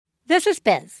This is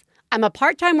Biz. I'm a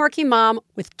part-time working mom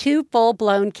with 2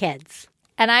 full-blown kids.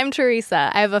 And I'm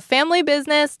Teresa. I have a family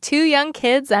business, 2 young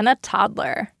kids, and a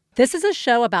toddler. This is a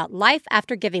show about life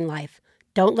after giving life.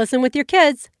 Don't listen with your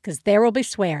kids, because there will be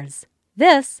swears.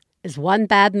 This is One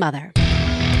Bad Mother.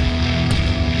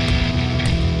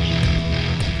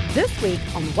 This week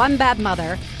on One Bad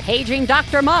Mother, paging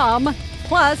Dr. Mom,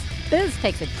 plus Biz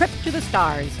takes a trip to the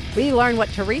stars. We learn what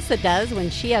Teresa does when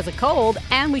she has a cold,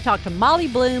 and we talk to Molly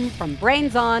Bloom from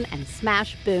Brains On and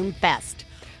Smash Boom Fest.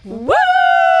 Woo!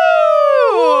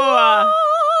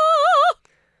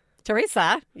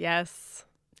 Teresa. Yes.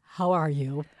 How are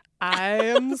you? I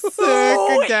am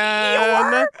sick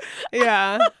again.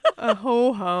 Yeah. A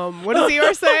ho-hum. What does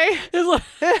Eeyore say?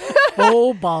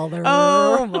 Oh, bother.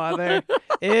 Oh, bother.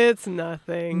 It's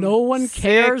nothing. No one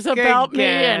cares Sick about me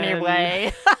again.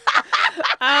 anyway.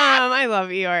 I love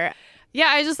Eeyore. Yeah,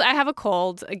 I have a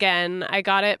cold again. I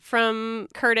got it from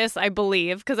Curtis, I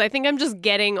believe, because I think I'm just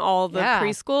getting all the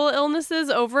preschool illnesses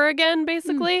over again,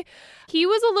 basically. He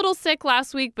was a little sick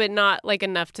last week, but not like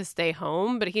enough to stay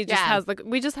home. But he just has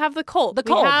we just have the cold.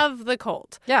 We have the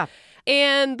cold. Yeah.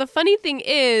 And the funny thing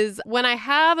is, when I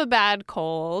have a bad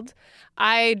cold,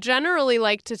 I generally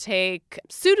like to take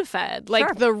Sudafed,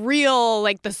 like the real,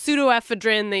 like the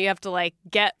pseudoephedrine that you have to like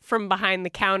get from behind the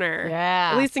counter.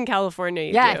 Yeah. At least in California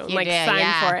you do. You like do,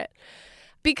 sign for it.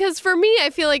 Because for me, I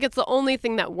feel like it's the only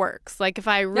thing that works. Like if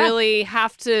I really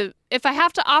have to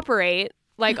operate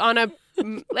like on a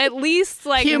at least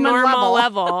like human normal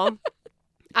level,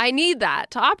 I need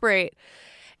that to operate.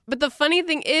 But the funny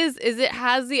thing is it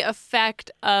has the effect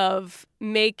of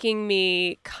making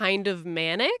me kind of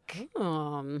manic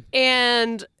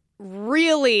and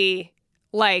really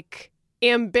like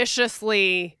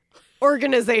ambitiously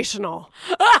organizational,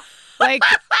 like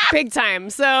big time.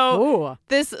 So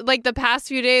this, like the past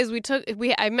few days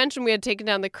I mentioned we had taken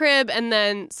down the crib, and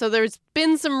then so there's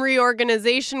been some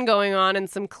reorganization going on and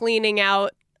some cleaning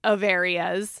out of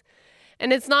areas,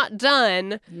 and it's not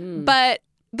done, but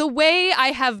the way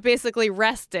I have basically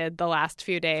rested the last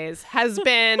few days has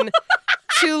been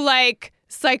to like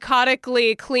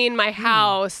psychotically clean my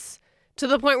house to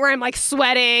the point where I'm like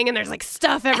sweating and there's like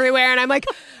stuff everywhere, and I'm like,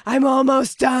 I'm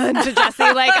almost done to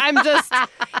Jesse. Like I'm just,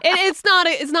 it's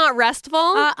not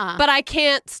restful, but I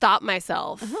can't stop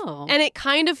myself. And it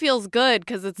kind of feels good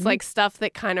because it's like stuff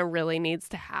that kind of really needs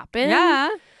to happen. Yeah.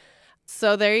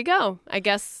 So there you go. I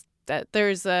guess that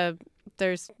there's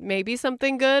maybe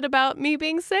something good about me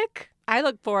being sick. I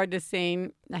look forward to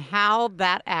seeing how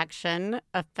that action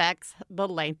affects the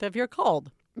length of your cold.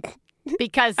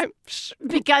 Because if it just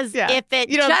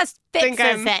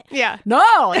fixes it. Yeah. No,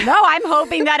 I'm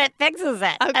hoping that it fixes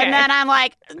it. Okay. And then I'm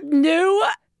like,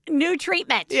 new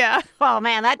treatment. Yeah. Oh,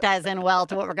 man, that ties in well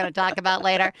to what we're going to talk about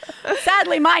later.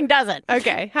 Sadly, mine doesn't.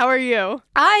 Okay. How are you?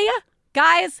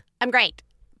 Guys, I'm great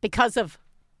because of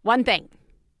one thing.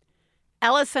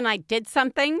 Ellis and I did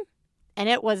something, and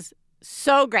it was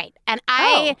so great. And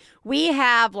we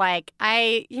have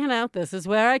this is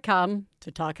where I come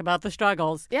to talk about the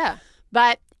struggles. Yeah.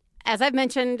 But as I've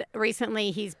mentioned recently,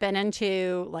 he's been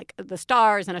into like the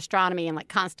stars and astronomy and like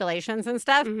constellations and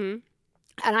stuff. Mm-hmm.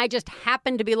 And I just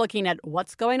happened to be looking at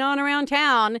what's going on around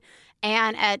town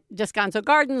and at Descanso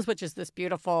Gardens, which is this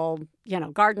beautiful,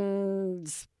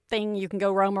 gardens thing you can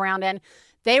go roam around in.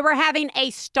 They were having a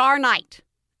star night.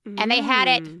 And they had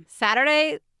it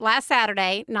last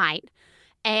Saturday night.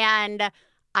 And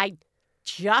I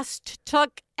just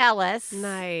took Ellis.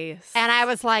 Nice. And I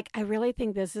was like, I really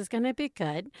think this is going to be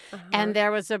good. Uh-huh. And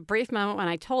there was a brief moment when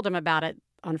I told him about it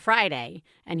on Friday.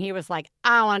 And he was like,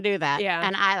 I don't want to do that. Yeah.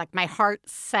 And my heart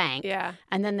sank. Yeah.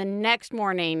 And then the next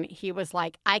morning, he was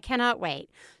like, I cannot wait.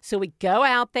 So we go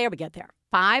out there. We get there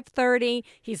at 5:30.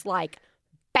 He's like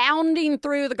bounding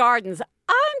through the gardens.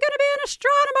 I'm going to be an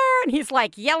astronomer. And he's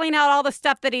like yelling out all the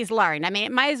stuff that he's learned. I mean,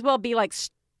 it might as well be like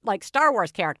Star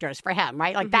Wars characters for him,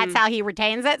 right? Like that's how he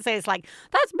retains it. So he's like,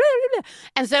 that's blah, blah, blah.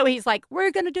 And so he's like,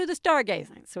 we're going to do the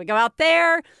stargazing. So we go out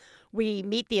there. We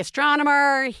meet the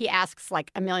astronomer. He asks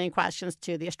like a million questions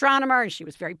to the astronomer. And she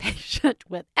was very patient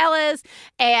with Ellis.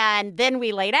 And then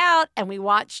we laid out and we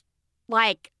watched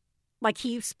we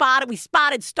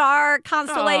spotted star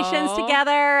constellations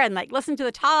together and like listened to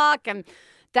the talk. And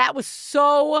that was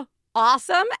so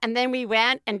awesome. And then we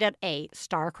went and did a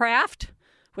StarCraft,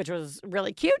 which was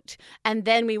really cute. And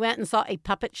then we went and saw a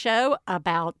puppet show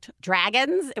about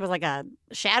dragons. It was like a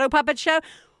shadow puppet show.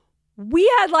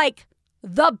 We had like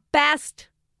the best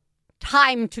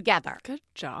time together. Good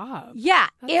job. Yeah.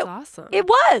 That's awesome. It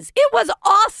was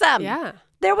awesome. Yeah.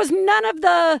 There was none of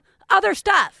the other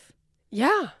stuff.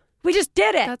 Yeah. We just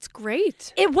did it. That's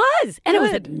great. It was. And Good. it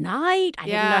was at night. I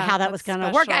didn't know how that was going to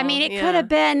work. I mean, it could have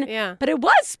been, but it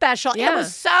was special. Yeah. It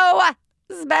was so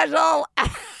special.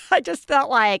 I just felt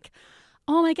like,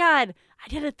 oh my God, I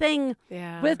did a thing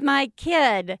with my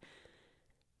kid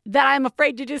that I'm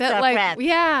afraid to do stuff with.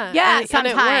 Yeah,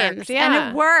 sometimes. And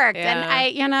it worked.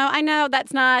 Yeah. And I know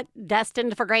that's not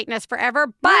destined for greatness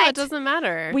forever, but no, it doesn't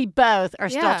matter. We both are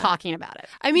still talking about it.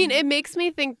 I mean, it makes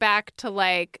me think back to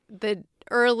like the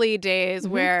early days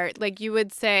where like you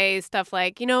would say stuff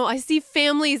like, I see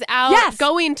families out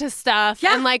going to stuff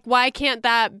and like, why can't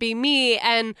that be me?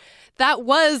 And that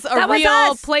was a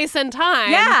real place and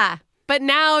time. Yeah. But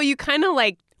now you kind of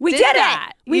like we did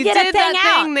that. We did a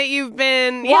thing that you've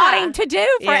been wanting to do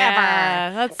forever. Yeah,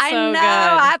 that's so I know. good.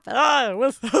 I thought it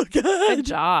was so good. Good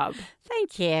job.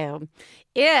 Thank you.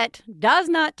 It does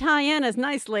not tie in as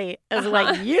nicely as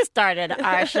what you started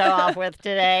our show off with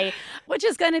today, which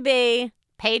is going to be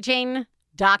paging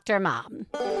Dr. Mom.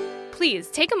 Please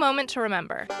take a moment to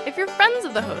remember, if you're friends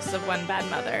of the hosts of One Bad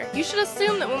Mother, you should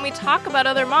assume that when we talk about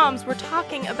other moms, we're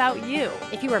talking about you.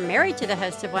 If you are married to the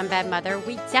hosts of One Bad Mother,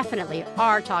 we definitely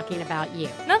are talking about you.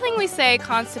 Nothing we say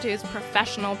constitutes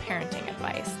professional parenting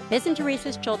advice. Biz and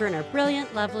Teresa's children are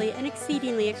brilliant, lovely, and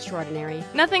exceedingly extraordinary.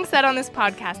 Nothing said on this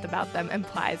podcast about them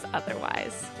implies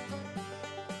otherwise.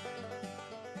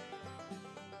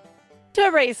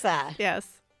 Teresa.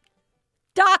 Yes.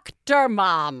 Dr.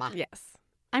 Mom. Yes.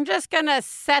 I'm just going to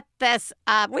set this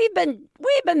up. We've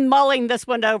been mulling this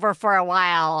one over for a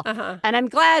while, and I'm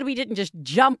glad we didn't just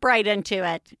jump right into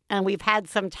it, and we've had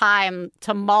some time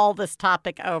to mull this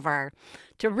topic over,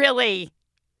 to really,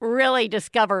 really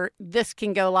discover this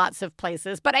can go lots of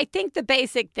places. But I think the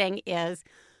basic thing is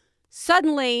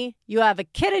suddenly you have a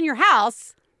kid in your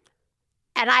house,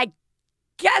 and I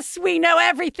guess we know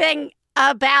everything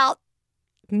about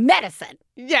medicine.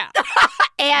 Yeah.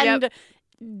 And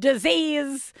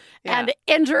disease and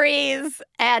injuries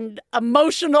and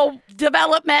emotional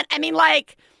development. I mean,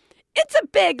 like, it's a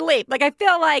big leap. Like, I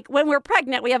feel like when we're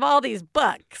pregnant, we have all these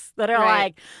books that are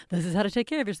like, this is how to take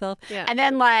care of yourself. Yeah. And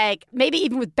then, like, maybe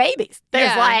even with babies,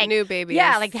 there's like new babies.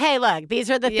 Yeah, like, hey, look, these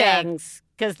are the things.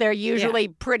 Because they're usually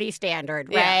pretty standard,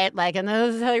 right? Yeah. Like, and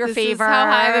this is how your fever. Is how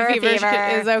high the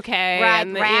fever is okay. Right,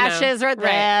 and rashes are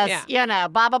this,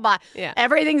 blah, blah, blah. Yeah.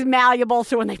 Everything's malleable,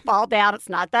 so when they fall down, it's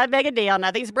not that big a deal.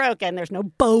 Nothing's broken. There's no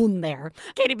bone there.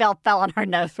 Katie Bell fell on her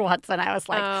nose once, and I was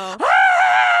like, ah!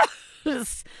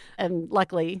 And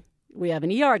luckily, we have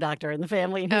an ER doctor in the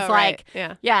family, and he's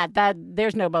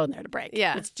there's no bone there to break.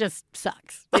 Yeah. It just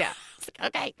sucks. Yeah.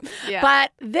 Okay. Yeah.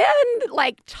 But then,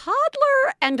 like,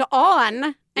 toddler and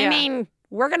on, I mean,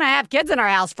 we're going to have kids in our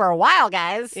house for a while,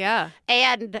 guys. Yeah.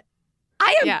 And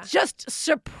I am just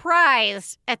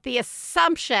surprised at the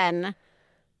assumption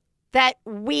that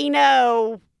we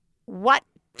know what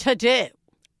to do.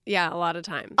 Yeah, a lot of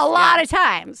times. A lot of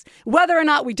times. Whether or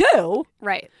not we do.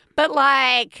 Right. But,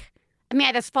 like, I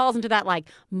mean, this falls into that, like,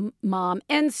 mom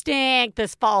instinct.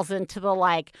 This falls into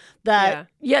the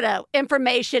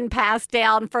information passed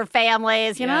down for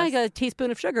families. You know, like a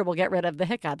teaspoon of sugar will get rid of the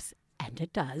hiccups. And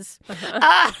it does.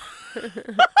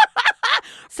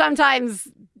 Sometimes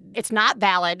it's not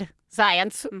valid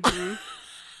science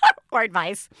or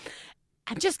advice.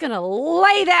 I'm just going to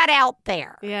lay that out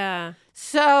there. Yeah.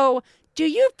 So, do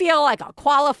you feel like a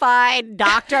qualified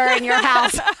doctor in your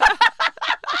house?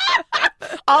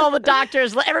 All the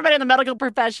doctors, everybody in the medical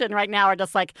profession right now are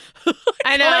just like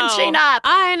clenching up.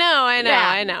 I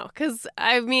know. Because,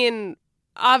 I mean,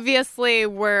 obviously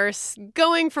we're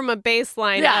going from a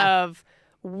baseline of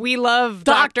we love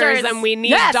doctors and we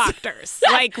need doctors.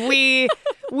 Like, we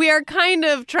are kind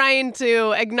of trying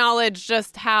to acknowledge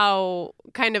just how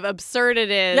kind of absurd it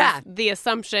is, the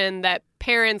assumption that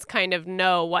parents kind of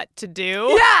know what to do.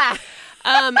 Yeah.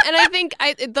 And I think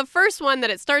the first one that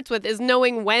it starts with is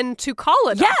knowing when to call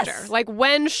a doctor. Yes. Like,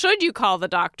 when should you call the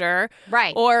doctor?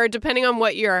 Right. Or depending on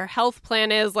what your health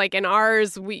plan is, like in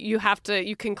ours, you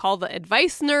can call the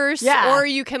advice nurse, or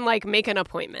you can like make an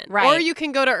appointment, or you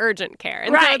can go to urgent care.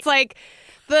 And so it's like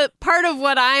the part of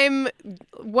what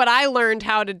I learned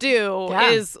how to do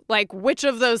is like, which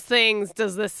of those things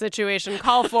does this situation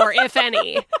call for, if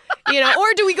any?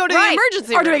 Or do we go to the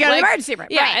emergency room? Or do we go to the emergency room?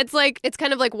 Yeah, it's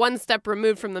kind of like one step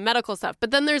removed from the medical stuff.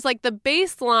 But then there's like the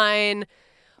baseline.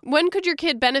 When could your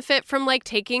kid benefit from like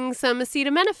taking some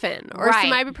acetaminophen or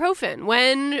some ibuprofen?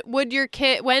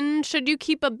 When should you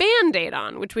keep a Band-Aid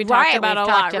on, which we talked about a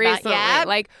lot recently?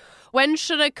 Like, when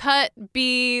should a cut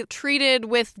be treated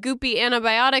with goopy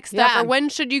antibiotic stuff, or when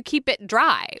should you keep it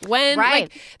dry? When,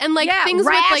 things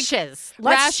rashes. with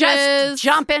Let's just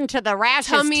jump into the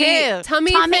rashes too.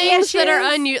 Tummy things issues. That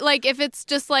are like if it's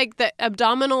just like the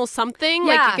abdominal something,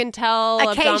 like you can tell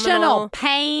occasional abdominal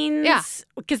pains. Yeah,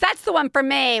 because that's the one for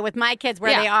me with my kids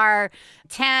where they are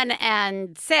 10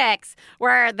 and 6,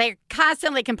 where they're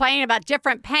constantly complaining about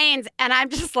different pains, and I'm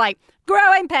just like,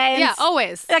 growing pains. Yeah,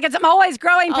 always. Like I'm always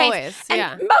growing pains. Always,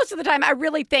 and most of the time, I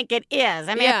really think it is.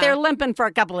 I mean, if they're limping for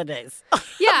a couple of days.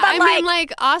 Yeah, I mean,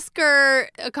 like Oscar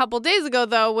a couple days ago,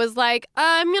 though, was like,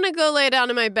 I'm going to go lay down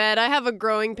in my bed. I have a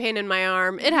growing pain in my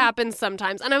arm. It happens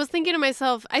sometimes. And I was thinking to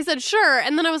myself, I said, sure.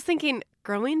 And then I was thinking,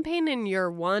 growing pain in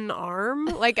your one arm?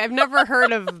 Like, I've never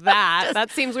heard of that. That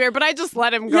seems weird, but I just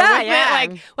let him go with it.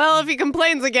 Like, well, if he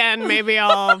complains again, maybe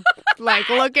I'll, like,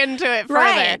 look into it further.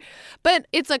 Right. But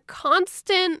it's a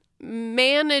constant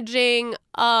managing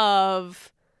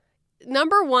of,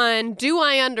 number one, do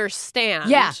I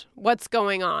understand what's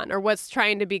going on or what's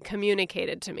trying to be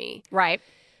communicated to me? Right.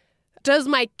 Does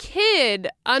my kid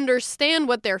understand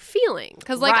what they're feeling?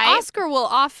 Because, like, Oscar will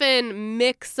often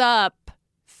mix up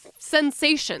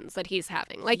sensations that he's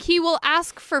having. Like, he will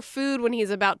ask for food when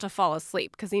he's about to fall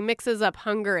asleep because he mixes up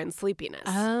hunger and sleepiness.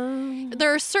 Oh.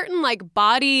 There are certain, like,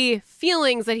 body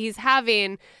feelings that he's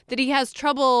having that he has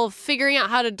trouble figuring out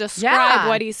how to describe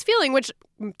what he's feeling, which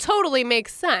totally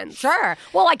makes sense. Sure.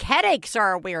 Well, like, headaches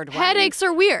are a weird one. Headaches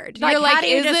are weird. Like, you're like,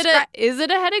 is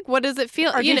it a headache? What does it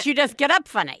feel? Or did you just get up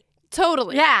funny?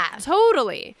 Totally. Yeah.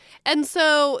 Totally. And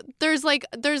so there's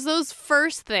those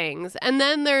first things. And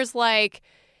then there's, like,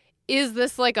 is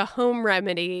this like a home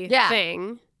remedy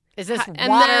thing? Is this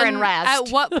water and rest?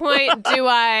 At what point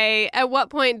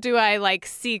do I like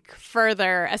seek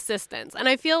further assistance? And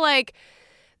I feel like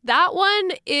that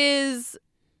one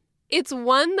it's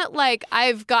one that like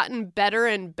I've gotten better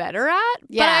and better at.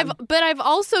 Yeah. But I've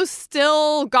also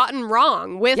still gotten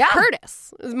wrong with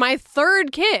Curtis, my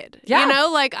third kid. Yeah. You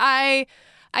know, like I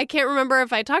can't remember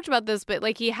if I talked about this, but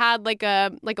like he had like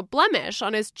a blemish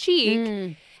on his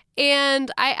cheek. And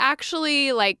I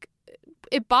actually, like,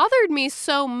 it bothered me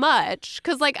so much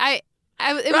because, like, it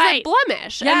was a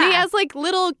blemish. Yeah. And he has, like,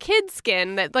 little kid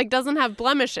skin that, like, doesn't have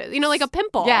blemishes. You know, like a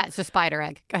pimple. Yeah, it's a spider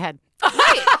egg. Go ahead.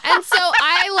 Right. And so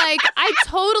I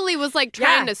totally was, like,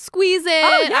 trying to squeeze it.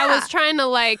 Oh, yeah. I was trying to,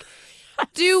 like,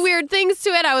 do weird things to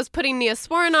it. I was putting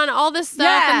Neosporin on, all this stuff.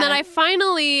 Yeah. And then I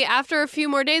finally, after a few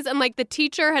more days, and like the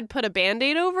teacher had put a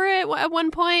Band-Aid over it at one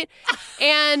point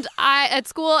and at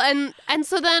school. And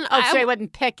so then so he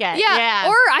wouldn't pick it. Yeah.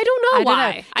 Or I don't know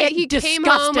why. He came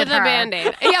home with a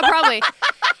Band-Aid. Yeah, probably.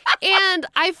 And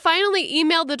I finally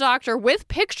emailed the doctor with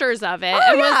pictures of it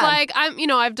and was like,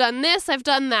 I've done this, I've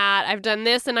done that, I've done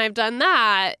this, and I've done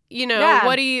that. You know,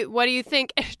 what do you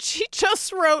think? And she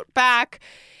just wrote back,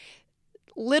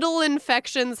 little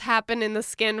infections happen in the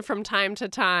skin from time to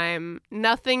time.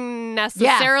 Nothing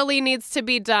necessarily needs to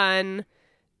be done.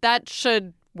 That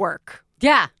should work.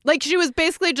 Yeah. Like, she was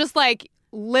basically just like,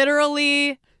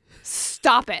 literally,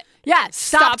 stop it. Yeah,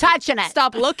 stop touching it.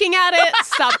 Stop looking at it.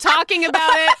 Stop talking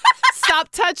about it. Stop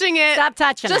touching it. Stop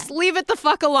touching it. Just leave it the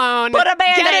fuck alone. Put a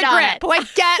Band-Aid on it.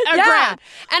 Like, get a grip.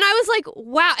 And I was like,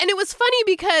 wow. And it was funny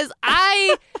because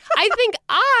I think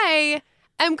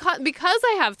because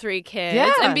I have 3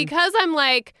 kids and because I'm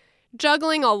like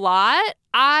juggling a lot,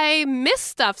 I miss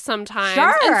stuff sometimes.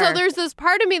 Sure. And so there's this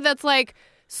part of me that's like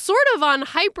sort of on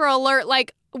hyper alert,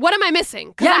 like, what am I missing?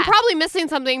 Because I'm probably missing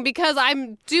something because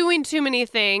I'm doing too many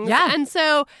things. Yeah. And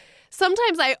so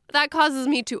sometimes that causes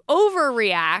me to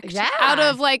overreact out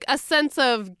of like a sense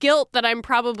of guilt that I'm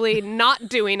probably not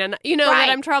doing enough, that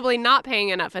I'm probably not paying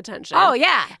enough attention. Oh,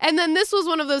 yeah. And then this was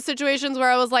one of those situations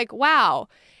where I was like, wow,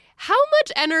 how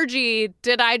much energy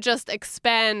did I just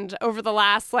expend over the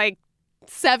last, like,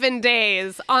 7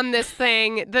 days on this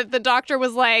thing that the doctor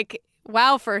was like,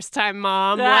 wow, first time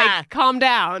mom, like, calm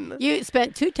down. You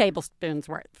spent 2 tablespoons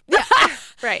worth. Yeah,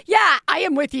 right. Yeah, I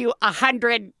am with you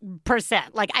 100%.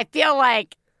 Like, I feel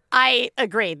like I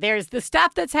agree. There's the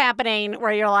stuff that's happening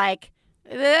where you're like,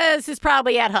 this is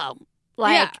probably at home.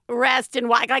 Like, rest and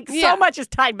water. Like, so much is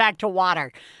tied back to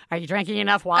water. Are you drinking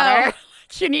enough water? Oh.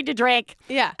 You need to drink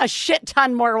a shit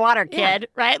ton more water, kid,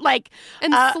 right? Like,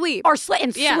 and sleep. Or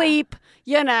sleep. Sleep,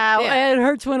 it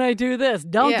hurts when I do this.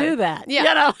 Don't do that.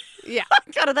 Yeah.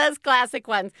 Go to those classic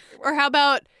ones. Or how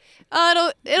about,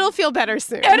 it'll feel better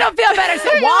soon. It'll feel better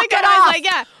soon. Walk it off. Like,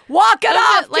 walk it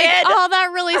off, like, kid. Oh,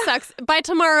 that really sucks. By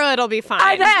tomorrow, it'll be fine.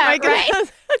 I know,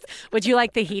 right? Would you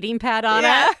like the heating pad on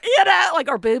it? Like,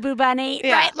 or Boo Boo Bunny,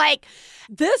 right? Like,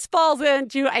 this falls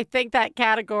into, I think, that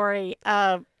category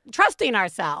of trusting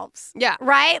ourselves. Yeah.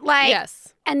 Right? Like,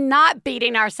 Yes. and not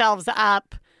beating ourselves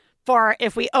up for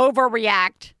if we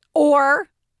overreact or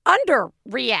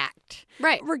underreact.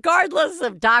 Right. Regardless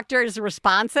of doctors'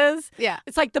 responses. Yeah.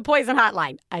 It's like the poison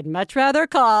hotline. I'd much rather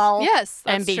call Yes.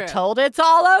 and That's be true. told it's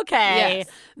all okay Yes.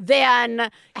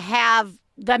 than have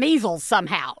the measles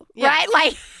somehow. Yeah. Right?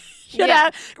 Like, you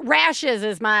Yeah. know, rashes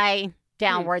is my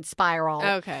downward spiral.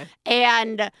 Okay.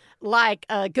 And like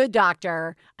a good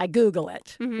doctor, I Google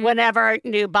it. Mhm. Whenever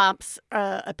new bumps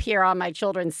appear on my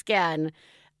children's skin,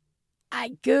 I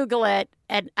Google it,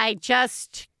 and I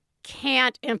just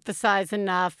can't emphasize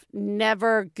enough,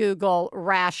 never Google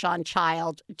rash on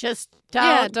child. Just don't.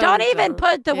 Yeah, don't even don't.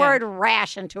 put the Yeah. word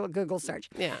rash into a Google search.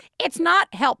 Yeah. It's not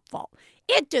helpful.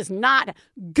 It does not.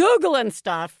 Googling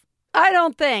stuff, I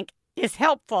don't think, is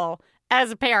helpful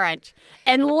as a parent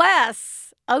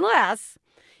unless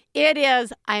it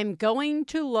is, I'm going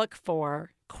to look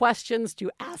for questions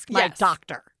to ask my Yes.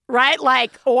 doctor. Right?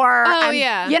 Like, or,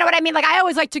 yeah. you know what I mean? Like, I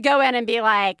always like to go in and be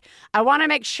like, I want to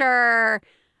make sure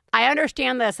I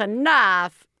understand this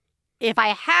enough. If I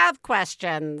have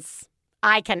questions,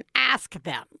 I can ask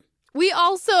them. We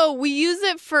use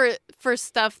it for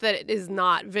stuff that is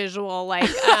not visual, like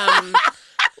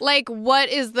like what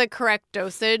is the correct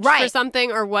dosage for Right.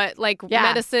 something, or what, like Yeah.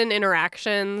 medicine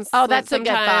interactions. Oh, that's a good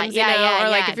thought. sometimes, Yeah, you know? yeah, Or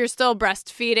like yeah. if you're still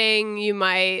breastfeeding, you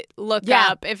might look Yeah.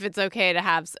 up if it's okay to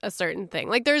have a certain thing.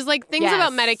 Like there's like things Yes.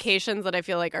 about medications that I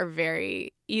feel like are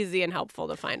very easy and helpful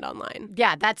to find online.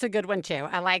 Yeah, that's a good one too.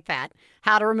 I like that.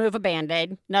 How to remove a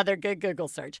Band-Aid. Another good Google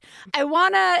search. I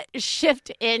want to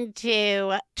shift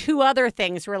into two other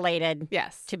things related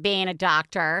Yes. to being a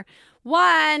doctor.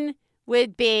 One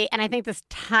would be, and I think this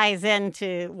ties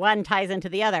into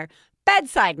the other,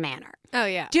 bedside manner. Oh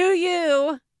yeah. Do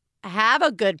you have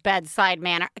a good bedside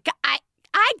manner?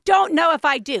 I don't know if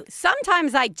I do.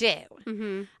 Sometimes I do.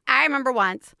 Mm-hmm. I remember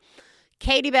once,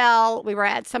 Katie Bell, we were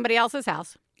at somebody else's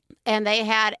house, and they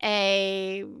had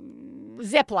a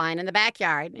zip line in the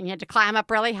backyard, and you had to climb up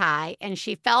really high, and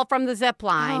she fell from the zip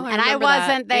line, Oh, I and I remember that.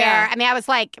 wasn't there. Yeah. I mean, I was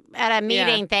like at a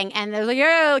meeting thing, and they was like,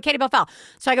 oh, Katie Bell fell.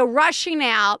 So I go rushing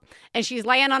out, and she's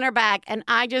laying on her back, and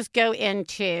I just go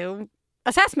into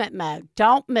assessment mode.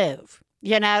 Don't move.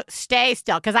 You know, stay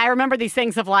still. Because I remember these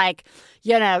things of like,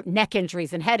 you know, neck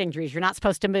injuries and head injuries. You're not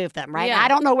supposed to move them, right? Yeah. I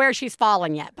don't know where she's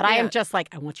fallen yet, but I am Yeah. just like,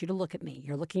 I want you to look at me.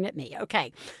 You're looking at me.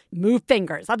 Okay. Move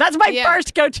fingers. That's my Yeah.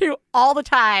 first go-to all the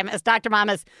time as Dr. Mom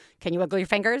is, can you wiggle your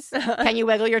fingers? Can you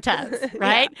wiggle your toes?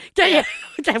 Right?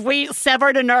 Have we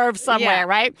severed a nerve somewhere, Yeah.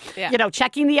 right? Yeah. You know,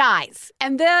 checking the eyes.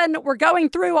 And then we're going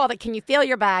through all that. Can you feel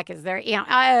your back? Is there, you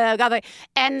know,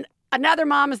 and another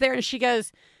mom is there and she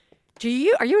goes, are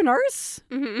you a nurse?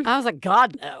 Mm-hmm. I was like,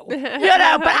 God, no. You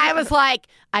know, but I was like,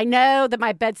 I know that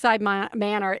my bedside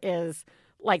manner is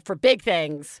like for big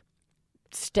things,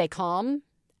 stay calm,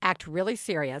 act really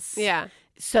serious. Yeah.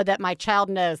 So that my child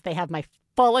knows they have my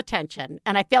full attention.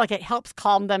 And I feel like it helps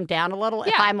calm them down a little if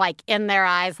Yeah. I'm like in their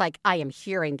eyes, like I am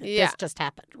hearing that Yeah. this just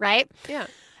happened, right? Yeah.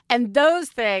 And those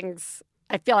things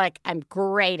I feel like I'm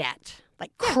great at.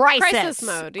 Like crisis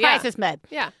mode, yeah. Crisis mode.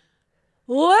 Yeah.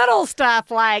 Little stuff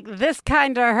like this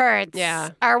kind of hurts,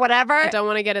 Yeah. or whatever. I don't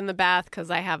want to get in the bath because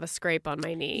I have a scrape on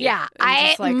my knee. Yeah, I'm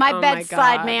just like, my oh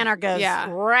bedside God. manner goes Yeah.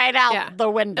 right out Yeah. the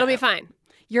window. It'll be fine.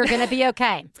 You're gonna be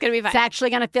okay. It's gonna be fine. It's actually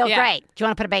gonna feel Yeah. great. Do you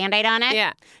want to put a Band-Aid on it?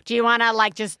 Yeah. Do you want to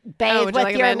like just bathe would you with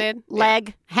like a your Band-Aid?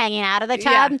 leg hanging out of the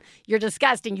Yeah. tub? You're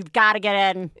disgusting. You've got to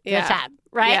get in Yeah. the tub,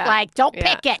 right? Yeah. Like, don't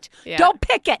Yeah. pick it. Yeah. Don't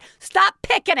pick it. Stop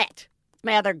picking it.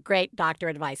 My other great doctor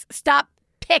advice: stop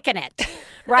picking it.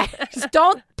 Right? Just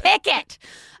don't pick it.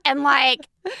 And like,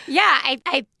 yeah,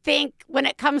 I think when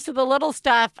it comes to the little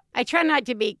stuff, I try not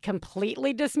to be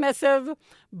completely dismissive,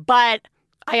 but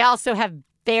I also have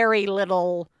very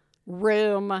little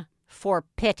room for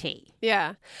pity.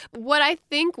 Yeah. What I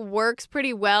think works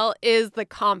pretty well is the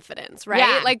confidence, right?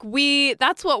 Yeah. Like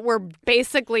that's what we're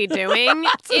basically doing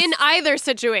in either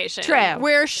situation. True.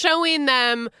 We're showing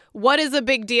them what is a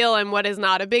big deal and what is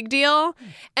not a big deal.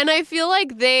 And I feel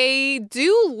like they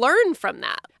do learn from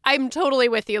that. I'm totally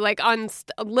with you. Like on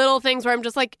little things where I'm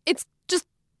just like, it's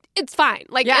fine.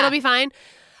 Like Yeah. it'll be fine.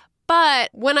 But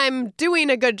when I'm doing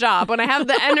a good job, when I have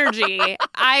the energy,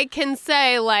 I can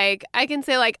say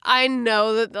I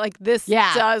know that like this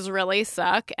Yeah. does really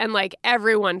suck, and like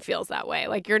everyone feels that way.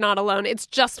 Like you're not alone. It's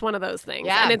just one of those things,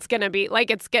 Yeah. and it's gonna be like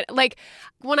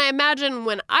when I imagine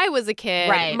when I was a kid,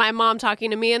 Right. my mom talking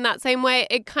to me in that same way,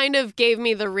 it kind of gave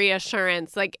me the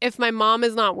reassurance. Like if my mom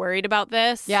is not worried about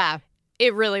this, Yeah.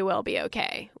 it really will be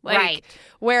okay. Like, Right.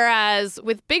 Whereas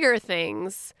with bigger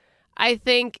things, I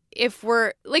think if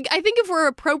we're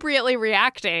appropriately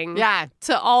reacting Yeah.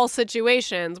 to all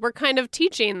situations, we're kind of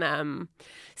teaching them.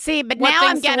 See, but what now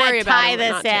I'm things to going worry to about tie and what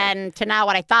this not to. in to now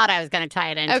what I thought I was going to tie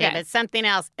it into. Okay. But something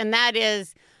else. And that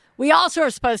is, we also are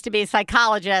supposed to be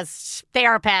psychologists,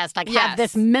 therapists, like have Yes.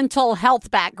 this mental health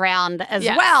background as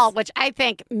Yes. well, which I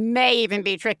think may even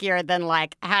be trickier than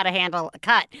like how to handle a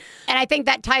cut. And I think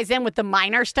that ties in with the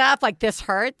minor stuff, like this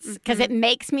hurts, because it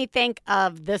makes me think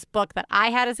of this book that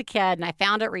I had as a kid, and I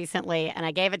found it recently, and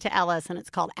I gave it to Ellis, and it's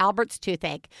called Albert's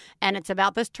Toothache. And it's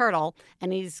about this turtle,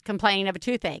 and he's complaining of a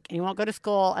toothache, and he won't go to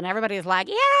school, and everybody's like,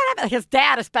 yeah, his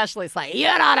dad especially is like, you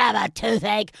don't have a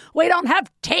toothache. We don't have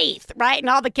teeth, right? And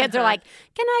all the kids are like,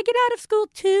 can I get out of school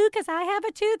too because I have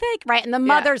a toothache, right? And the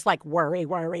mother's like, worry,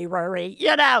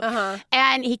 you know?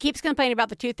 And he keeps complaining about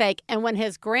the toothache. And when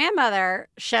his grandmother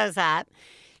shows up,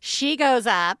 she goes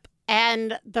up,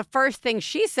 and the first thing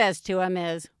she says to him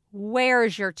is,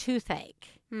 where's your toothache?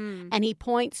 And he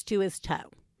points to his toe.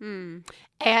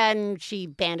 And she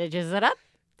bandages it up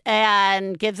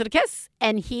and gives it a kiss,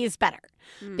 and he's better.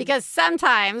 Because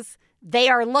sometimes they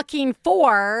are looking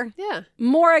for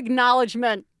more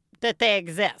acknowledgement that they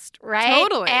exist, right?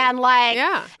 Totally. And like,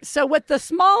 Yeah. so with the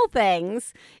small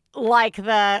things, like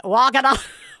the walk it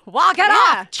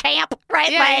off, champ,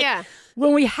 right? Yeah, like, yeah.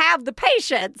 when we have the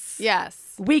patience,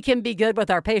 Yes. we can be good with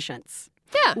our patients.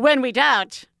 Yeah. When we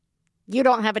don't, you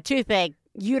don't have a toothache,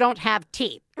 you don't have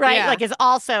teeth, right? Yeah. Like, it's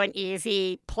also an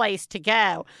easy place to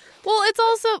go. Well, it's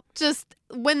also just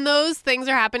when those things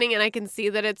are happening and I can see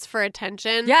that it's for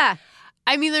attention. Yeah.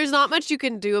 I mean, there's not much you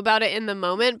can do about it in the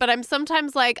moment, but I'm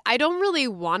sometimes like, I don't really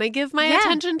want to give my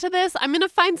attention to this. I'm going to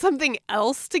find something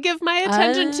else to give my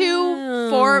attention to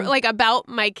for, like, about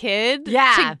my kid.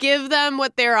 Yeah. To give them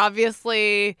what they're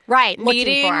obviously Right.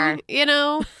 needing, Looking for. you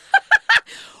know?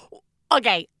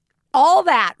 Okay. All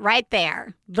that right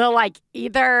there, the like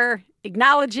either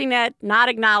acknowledging it, not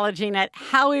acknowledging it,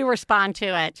 how we respond to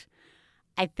it,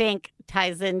 I think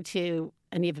ties into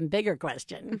an even bigger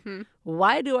question.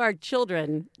 Why do our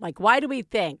children, why do we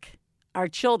think our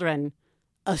children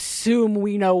assume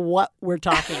we know what we're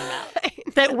talking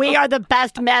about? That we are the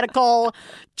best medical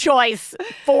choice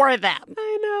for them.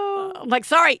 I know. Like,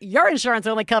 sorry, your insurance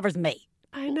only covers me.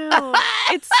 I know.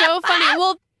 It's so funny.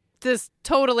 Well, this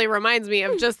totally reminds me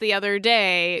of just the other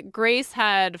day. Grace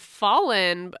had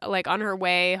fallen like on her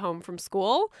way home from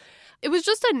school. It was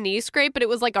just a knee scrape, but it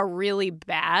was like a really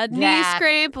bad knee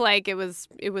scrape. Like it was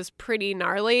pretty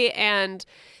gnarly. And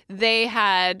they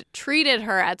had treated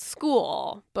her at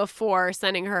school before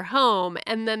sending her home.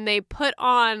 And then they put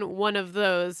on one of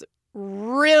those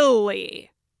really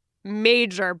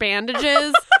major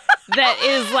bandages that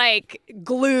is like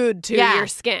glued to your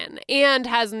skin and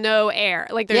has no air.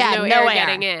 Like there's no air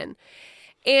getting in.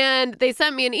 And they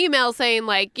sent me an email saying,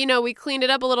 like, you know, we cleaned it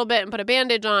up a little bit and put a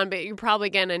bandage on, but you're probably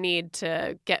going to need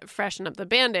to freshen up the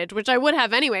bandage, which I would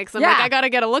have anyway, because I'm like, I got to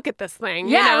get a look at this thing.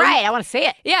 Yeah, you know? right. I want to see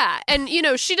it. Yeah. And, you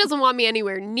know, she doesn't want me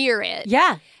anywhere near it.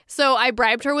 Yeah. So I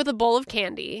bribed her with a bowl of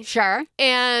candy. Sure.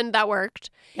 And that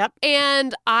worked. Yep.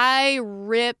 And I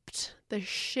ripped the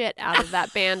shit out of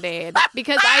that Band-Aid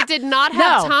because I did not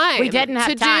have time. We didn't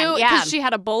have time. Because she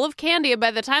had a bowl of candy. And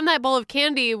by the time that bowl of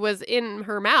candy was in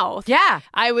her mouth,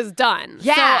 I was done.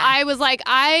 Yeah. So I was like,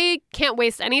 I can't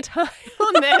waste any time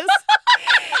on this.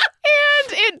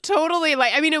 And it totally,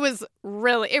 like, I mean, it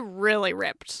really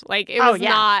ripped. Like, it was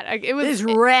not, it was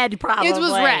red, probably. It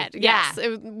was red. Yes,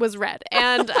 it was red.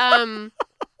 And,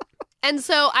 and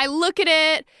so I look at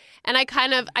it. And I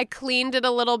cleaned it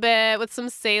a little bit with some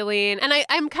saline. And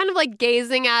I'm kind of like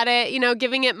gazing at it, you know,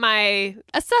 giving it my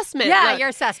assessment. Yeah, your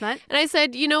assessment. And I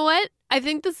said, you know what? I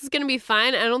think this is going to be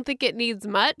fine. I don't think it needs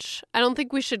much. I don't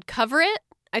think we should cover it.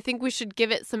 I think we should give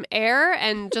it some air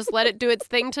and just let it do its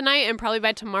thing tonight. And probably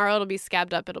by tomorrow it'll be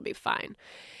scabbed up. It'll be fine.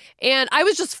 And I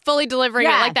was just fully delivering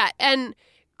it like that. And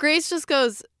Grace just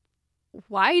goes,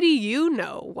 why do you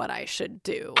know what I should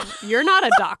do? You're not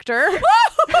a doctor.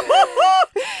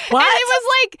 What?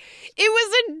 And it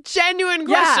was a genuine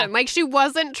question. Yeah. Like, she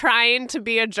wasn't trying to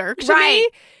be a jerk to me.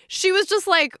 She was just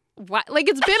like, what? Like,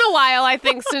 it's been a while, I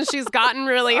think, since she's gotten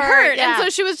really hurt. Yeah. And so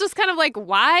she was just kind of like,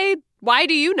 why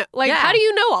do you know? Like, how do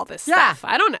you know all this stuff?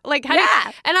 I don't know. Like, how do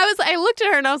you? And I looked at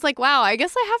her and I was like, wow, I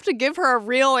guess I have to give her a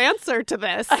real answer to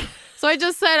this. So I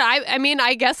just said, I mean,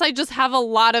 I guess I just have a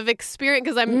lot of experience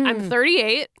because I'm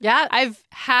 38. Yeah. I've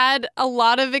had a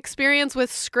lot of experience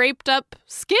with scraped up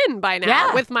skin by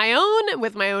now with my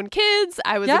own kids.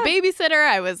 I was a babysitter.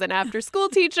 I was an after school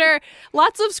teacher.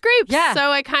 Lots of scrapes. Yeah. So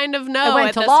I kind of know I went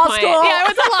at to this law point. school. Yeah, I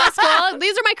went to law school.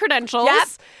 These are my credentials. Yep.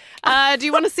 Do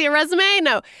you want to see a resume?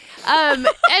 No. And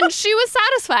she was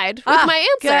satisfied with my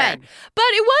answer. Good. But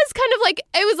it was kind of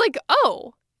like,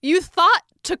 oh, you thought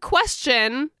to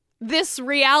question this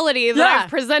reality that I've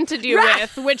presented you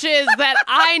with, which is that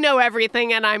I know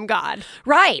everything and I'm God.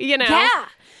 Right. You know? Yeah.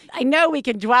 I know we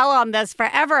can dwell on this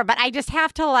forever, but I just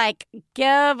have to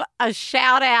give a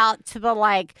shout out to the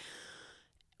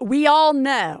we all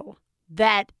know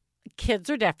that kids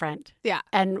are different. Yeah.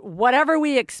 And whatever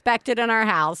we expected in our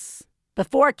house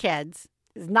before kids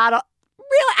is not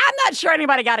really, I'm not sure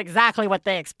anybody got exactly what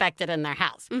they expected in their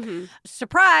house. Mm-hmm.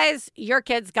 Surprise, your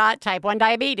kid's got type 1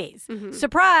 diabetes. Mm-hmm.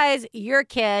 Surprise, your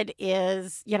kid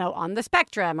is, on the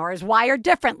spectrum or is wired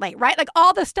differently, right?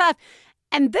 All this stuff.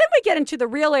 And then we get into the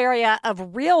real area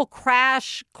of real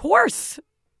crash course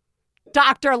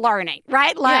doctor learning,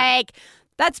 right?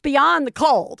 That's beyond the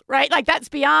cold, right? That's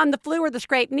beyond the flu or the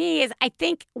scraped knees. I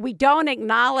think we don't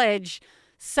acknowledge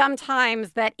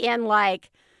sometimes that in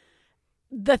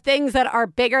the things that are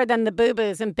bigger than the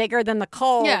boo-boos and bigger than the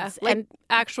colds. Yeah, and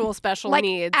actual special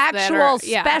needs. Actual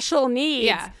special needs.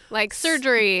 Yeah, like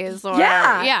surgeries or,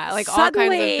 all Suddenly,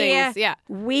 kinds of things. Yeah.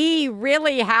 We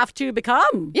really have to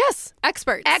become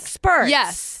experts.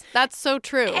 Experts. That's so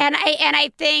true. And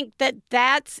I think that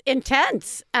that's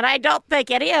intense. And I don't think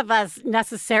any of us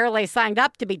necessarily signed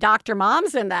up to be Dr.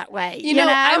 Moms in that way. You know?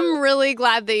 I'm really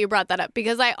glad that you brought that up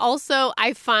because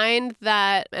I find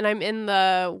that, and I'm in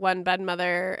the One Bad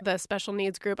Mother, the special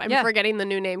needs group. I'm forgetting the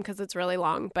new name because it's really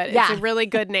long, but it's a really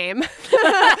good name.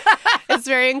 It's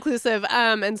very inclusive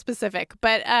and specific.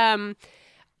 But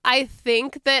I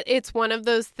think that it's one of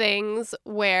those things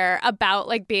where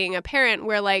about being a parent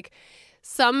where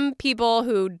some people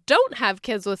who don't have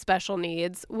kids with special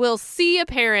needs will see a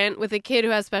parent with a kid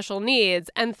who has special needs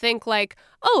and think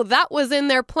oh, that was in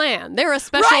their plan. They're a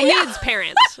special needs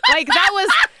parent.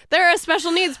 They're a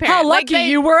special needs parent. How lucky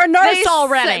you were a nurse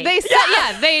already.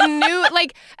 They knew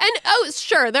and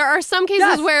sure, there are some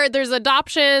cases where there's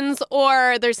adoptions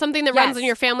or there's something that runs in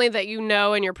your family that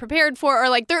and you're prepared for,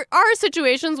 or there are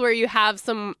situations where you have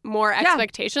some more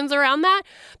expectations around that.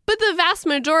 But the vast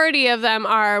majority of them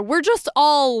are, we're just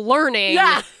all learning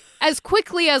as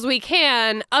quickly as we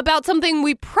can about something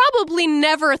we probably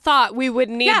never thought we would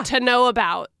need to know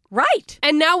about. Right.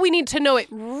 And now we need to know it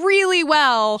really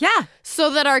well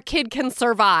so that our kid can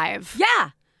survive. Yeah.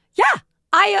 Yeah.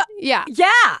 Yeah.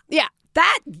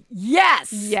 That,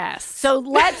 yes. Yes. So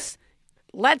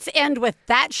let's end with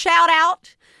that shout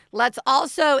out. Let's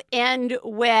also end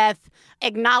with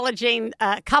acknowledging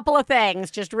a couple of things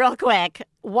just real quick.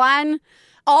 One,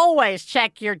 always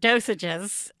check your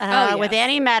dosages with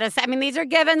any medicine. I mean, these are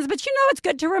givens, but it's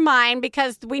good to remind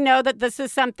because we know that this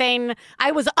is something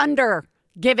I was under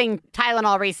giving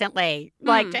Tylenol recently.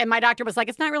 And my doctor was like,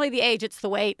 it's not really the age, it's the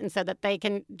weight. And so that they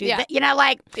can do that,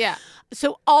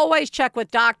 So always check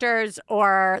with doctors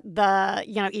or the,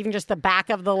 even just the back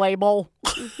of the label,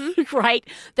 right?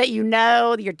 That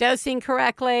you're dosing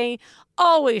correctly.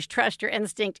 Always trust your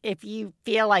instinct. If you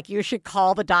feel like you should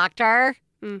call the doctor,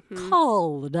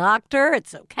 call the doctor.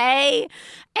 It's okay.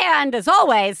 And as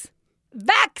always,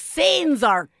 vaccines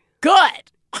are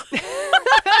good.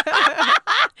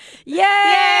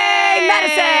 Yay!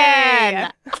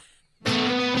 Medicine!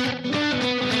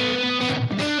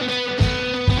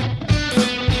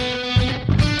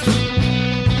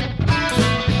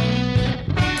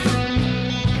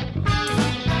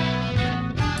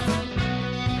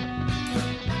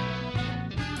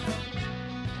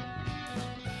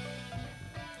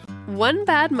 One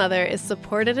Bad Mother is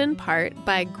supported in part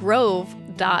by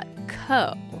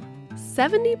Grove.co.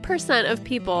 70% of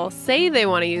people say they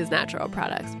want to use natural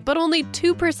products, but only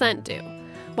 2% do.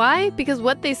 Why? Because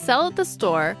what they sell at the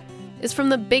store is from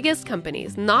the biggest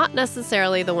companies, not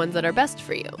necessarily the ones that are best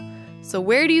for you. So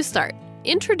where do you start?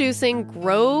 Introducing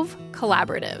Grove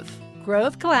Collaborative.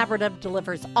 Grove Collaborative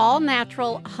delivers all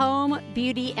natural home,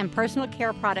 beauty, and personal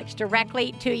care products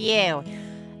directly to you.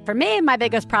 For me, my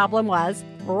biggest problem was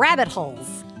rabbit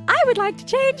holes. I would like to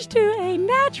change to a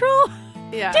natural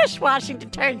dishwashing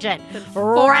detergent.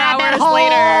 4 hours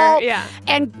later. Yeah.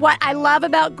 And what I love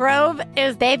about Grove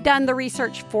is they've done the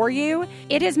research for you.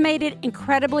 It has made it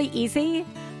incredibly easy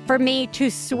for me to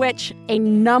switch a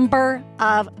number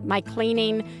of my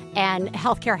cleaning and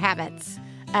healthcare habits.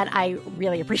 And I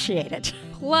really appreciate it.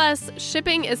 Plus,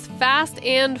 shipping is fast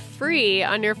and free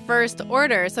on your first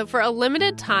order. So for a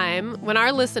limited time, when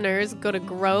our listeners go to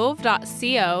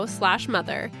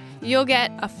grove.co/mother, you'll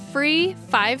get a free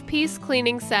 5-piece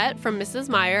cleaning set from Mrs.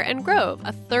 Meyer and Grove,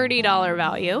 a $30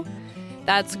 value.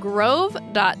 That's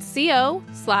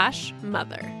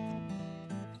grove.co/mother.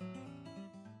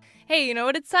 Hey, you know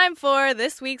what it's time for?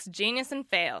 This week's Genius and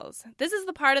Fails. This is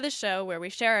the part of the show where we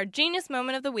share our genius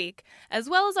moment of the week, as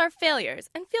well as our failures,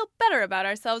 and feel better about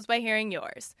ourselves by hearing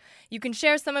yours. You can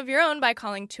share some of your own by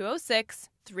calling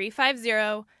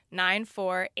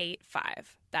 206-350-9485.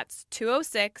 That's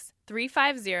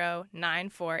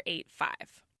 206-350-9485.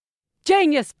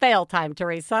 Genius fail time,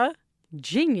 Teresa.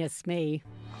 Genius me.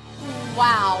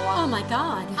 Wow. Oh my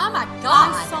God. Oh my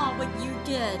God. I saw what you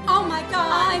did. Oh my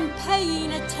God. I'm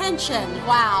paying attention.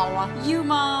 Wow. You,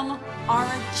 Mom, are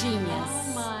a genius.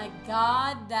 Oh my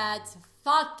God, that's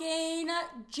fucking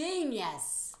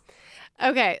genius.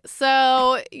 Okay,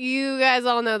 so you guys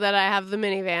all know that I have the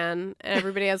minivan and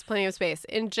everybody has plenty of space.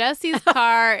 In Jesse's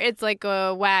car, it's like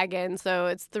a wagon, so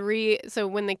it's three. So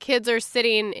when the kids are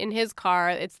sitting in his car,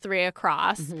 it's three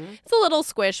across. Mm-hmm. It's a little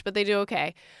squished, but they do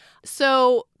okay.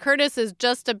 So Curtis is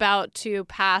just about to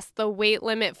pass the weight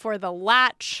limit for the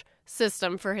latch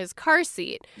system for his car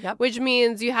seat, which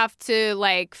means you have to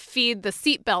like feed the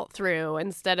seatbelt through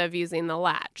instead of using the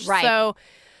latch. Right. So,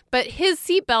 but his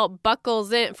seatbelt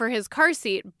buckles in for his car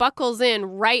seat, buckles in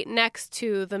right next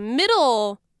to the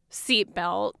middle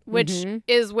seatbelt, which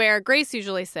is where Grace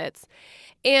usually sits.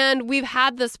 And we've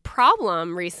had this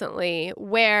problem recently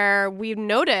where we've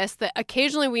noticed that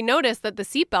occasionally we notice that the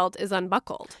seatbelt is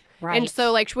unbuckled. Right. And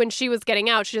so, like, when she was getting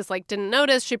out, she just, like, didn't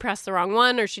notice. She pressed the wrong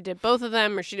one, or she did both of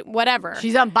them, or she did whatever.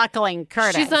 She's unbuckling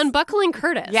Curtis. She's unbuckling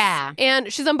Curtis. Yeah.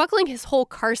 And she's unbuckling his whole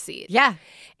car seat. Yeah.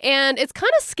 And it's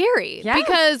kind of scary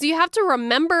because you have to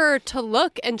remember to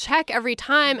look and check every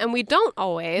time, and we don't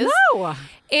always. No.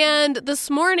 And this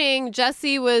morning,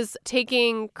 Jesse was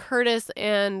taking Curtis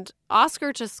and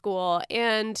Oscar to school,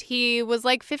 and he was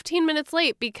like 15 minutes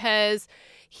late because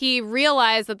he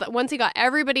realized that once he got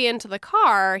everybody into the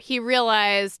car, he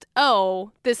realized,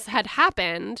 oh, this had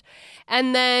happened.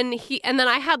 And then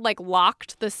I had like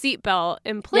locked the seatbelt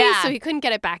in place, so he couldn't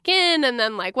get it back in. And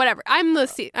then like whatever, I'm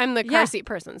the car seat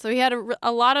person, so he had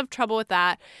a lot of trouble with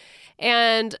that.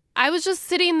 And I was just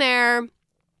sitting there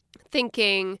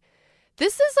thinking,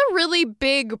 this is a really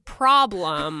big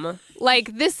problem.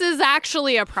 Like, this is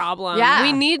actually a problem. Yeah.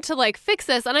 We need to, like, fix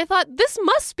this. And I thought, this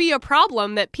must be a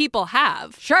problem that people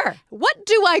have. Sure. What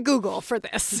do I Google for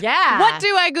this? Yeah. What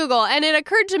do I Google? And it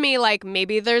occurred to me, like,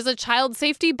 maybe there's a child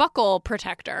safety buckle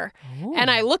protector. Ooh.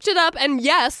 And I looked it up, and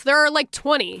yes, there are, like,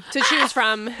 20 to choose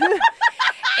from.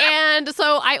 And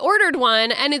so I ordered one,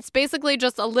 and it's basically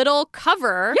just a little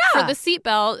cover for the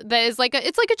seatbelt that is like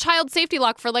it's like a child safety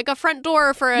lock for like a front door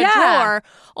or for a drawer,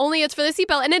 only it's for the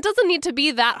seatbelt. And it doesn't need to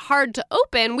be that hard to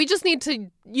open. We just need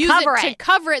to use to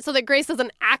cover it so that Grace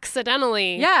doesn't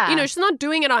accidentally, she's not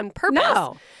doing it on purpose.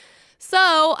 No.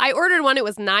 So I ordered one. It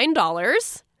was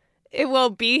 $9. It will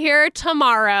be here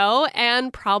tomorrow,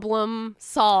 and problem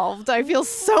solved. I feel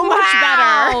so much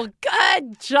better.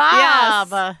 Good job. Yes.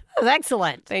 That was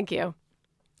excellent. Thank you.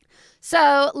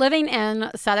 So, living in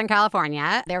Southern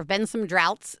California, there have been some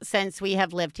droughts since we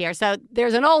have lived here. So,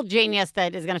 there's an old genius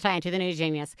that is going to tie into the new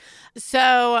genius.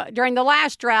 So, during the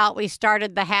last drought, we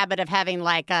started the habit of having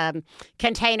like a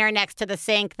container next to the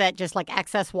sink that just like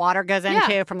excess water goes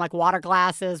into from like water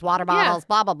glasses, water bottles,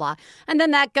 blah, blah, blah. And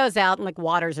then that goes out and like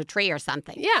waters a tree or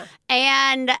something. Yeah.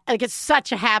 And like it's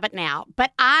such a habit now.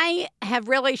 But I have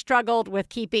really struggled with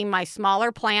keeping my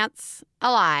smaller plants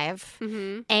alive.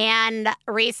 Mm-hmm. And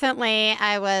recently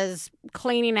I was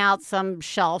cleaning out some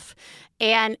shelf,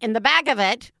 and in the back of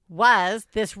it was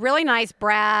this really nice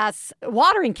brass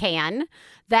watering can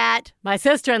that my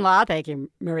sister-in-law, thank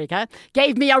you, Marika,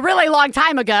 gave me a really long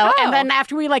time ago. Oh. And then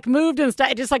after we like moved and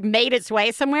stuff, it just like made its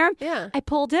way somewhere. Yeah. I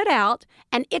pulled it out,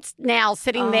 and it's now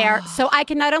sitting there. So I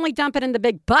can not only dump it in the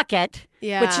big bucket,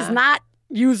 which is not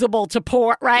usable to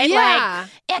pour, right? Yeah.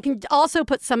 Like, I can also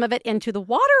put some of it into the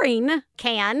watering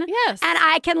can. Yes. And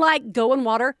I can like go and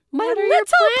water my little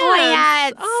plants.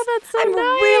 Oh, that's so I'm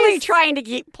nice. really trying to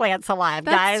keep plants alive,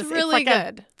 guys. That's really it's like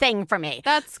good. A thing for me.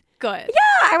 That's good.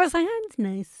 Yeah. I was like, that's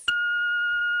nice.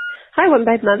 Hi, One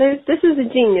Bad Mothers. This is a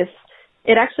genius.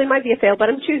 It actually might be a fail, but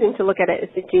I'm choosing to look at it as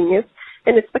a genius.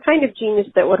 And it's the kind of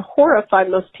genius that would horrify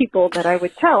most people that I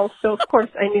would tell. So, of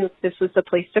course, I knew this was the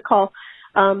place to call.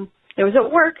 I was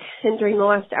at work, and during the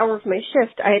last hour of my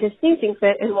shift, I had a sneezing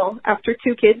fit, and after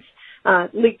 2 kids,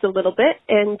 leaked a little bit,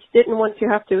 and didn't want to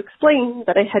have to explain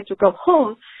that I had to go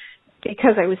home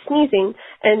because I was sneezing.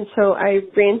 And so I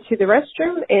ran to the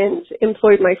restroom and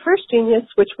employed my first genius,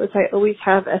 which was I always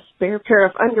have a spare pair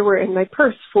of underwear in my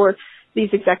purse for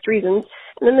these exact reasons.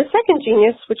 And then the second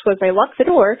genius, which was I locked the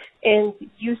door and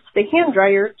used the hand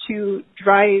dryer to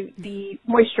dry the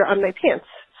moisture on my pants.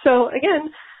 So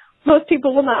again, most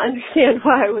people will not understand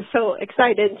why I was so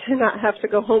excited to not have to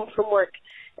go home from work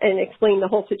and explained the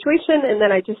whole situation, and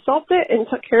then I just solved it and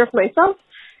took care of myself.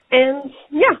 And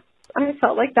yeah, I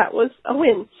felt like that was a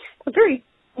win. A very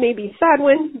maybe sad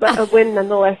win, but a win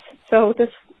nonetheless. So this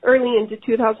early into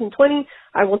 2020,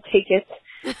 I will take it.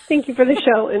 Thank you for the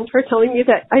show and for telling me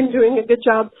that I'm doing a good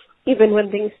job even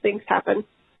when these things happen.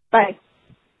 Bye.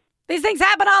 These things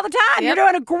happen all the time. Yep. You're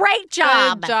doing a great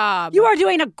job. Good job. You are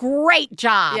doing a great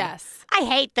job. Yes. I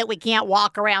hate that we can't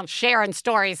walk around sharing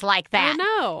stories like that. I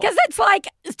know. Because it's like,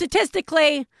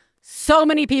 statistically, so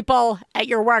many people at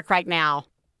your work right now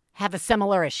have a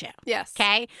similar issue. Yes.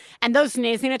 Okay? And those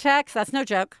sneezing attacks, that's no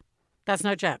joke. That's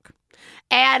no joke.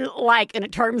 And like in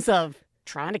terms of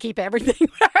trying to keep everything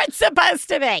where it's supposed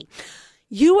to be,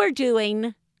 you are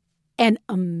doing an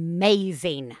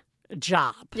amazing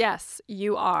job. Yes,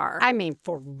 you are. I mean,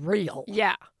 for real.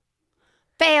 Yeah.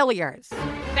 Failures.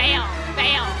 Fail,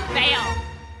 fail, fail,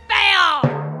 fail!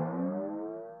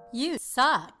 You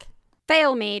suck.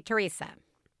 Fail me, Teresa.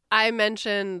 I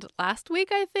mentioned last week,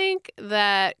 I think,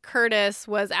 that Curtis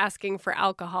was asking for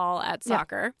alcohol at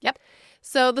soccer. Yep.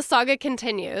 So the saga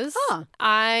continues. Huh.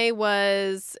 I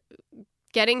was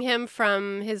getting him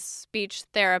from his speech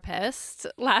therapist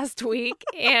last week,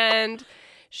 and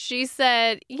she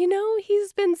said, you know,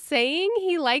 he's been saying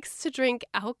he likes to drink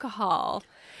alcohol.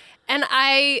 And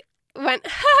I went,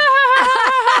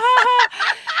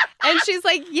 and she's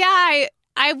like, yeah,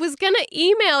 I was going to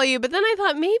email you, but then I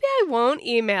thought maybe I won't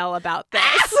email about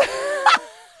this.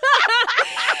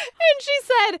 And she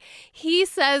said, he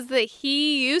says that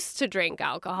he used to drink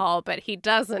alcohol, but he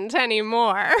doesn't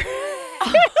anymore.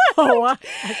 Oh,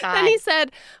 Then he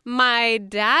said, my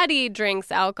daddy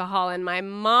drinks alcohol and my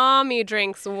mommy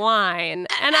drinks wine.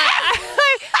 And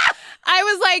I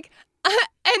was like,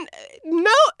 and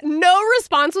no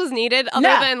response was needed other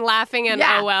than laughing and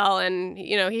oh well, and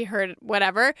you know, he heard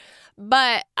whatever.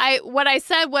 But what I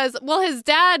said was, well, his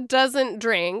dad doesn't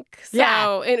drink,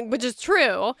 so which is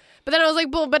true. But then I was like,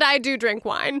 well, but I do drink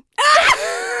wine.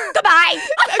 Goodbye.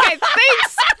 Okay,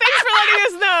 thanks for letting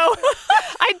us know.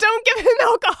 I don't give him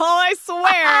alcohol, I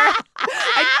swear.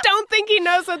 I don't think he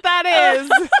knows what that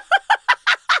is.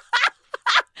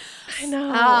 I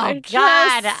know. Oh,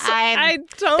 I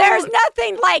don't. There's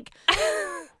nothing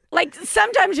like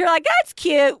sometimes you're like, that's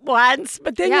cute once,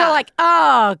 but then you're like,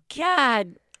 oh,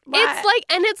 God.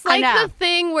 It's like the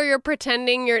thing where you're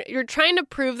pretending you're trying to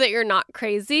prove that you're not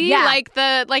crazy. Yeah. Like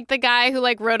the guy who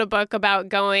wrote a book about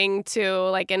going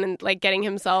to getting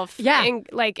himself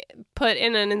put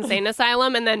in an insane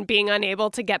asylum and then being unable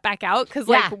to get back out because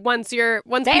once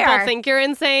people think you're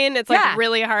insane, it's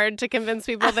really hard to convince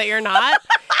people that you're not.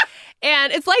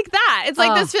 And it's like that. It's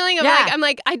like this feeling of I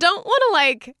don't want to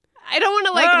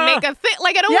make a thing.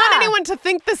 Like I don't want anyone to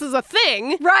think this is a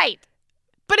thing. Right.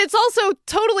 But it's also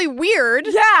totally weird.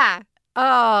 Yeah.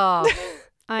 Oh,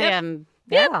 I am.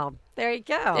 Yeah. Well, there you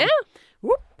go. Yeah.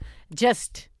 Whoop.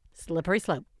 Just slippery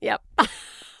slope. Yep.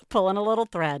 Pulling a little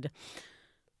thread.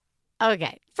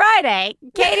 Okay. Friday,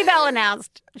 Katie Bell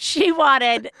announced she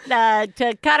wanted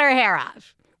to cut her hair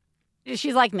off.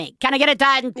 She's like me. Can I get it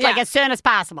done as soon as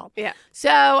possible? Yeah.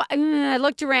 So I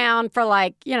looked around for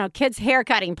kids' hair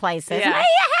cutting places. Yeah. And I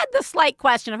had the slight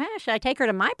question of, should I take her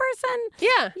to my person? Yeah.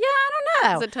 Yeah, I don't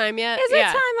know. Is it time yet? Is it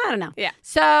time? I don't know. Yeah.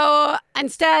 So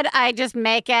instead, I just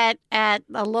make it at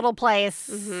a little place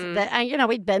that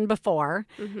we'd been before,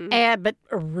 but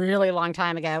a really long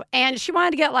time ago. And she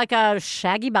wanted to get like a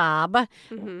shaggy bob,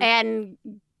 and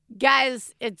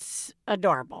guys, it's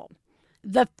adorable.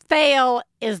 The fail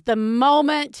is the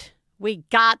moment we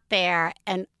got there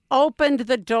and opened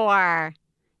the door.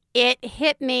 It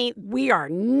hit me. We are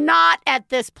not at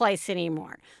this place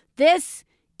anymore. This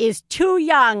is too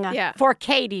young for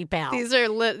Katie Bell. These are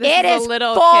it is a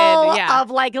little full kid. of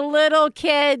little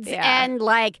kids and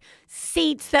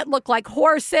seats that look like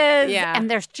horses. Yeah.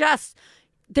 And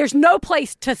there's no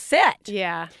place to sit.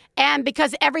 Yeah. And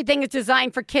because everything is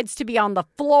designed for kids to be on the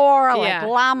floor,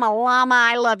 llama, llama,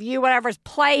 I love you, whatever's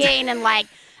playing.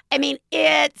 And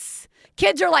it's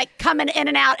kids are coming in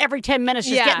and out every 10 minutes,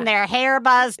 just getting their hair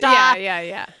buzzed off.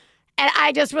 Yeah. And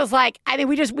I just was like,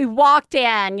 we walked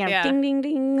in, ding, ding,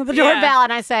 ding, the doorbell.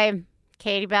 And I say,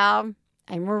 Katie Bell,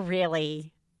 I'm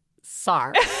really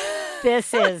sorry.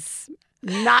 This is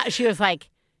not, she was like,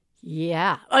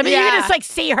 yeah. You can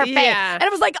just see her face. Yeah. And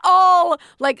it was all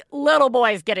little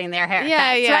boys getting their hair cut.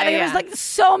 Yeah. It was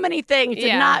so many things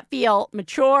did not feel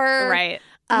mature. Right.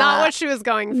 Not what she was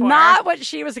going for. Not what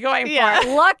she was going for.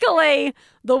 Luckily,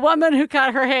 the woman who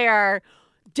cut her hair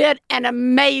did an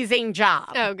amazing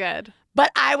job. Oh, good. But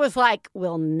I was like,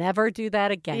 we'll never do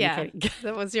that again. Yeah,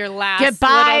 that was your last.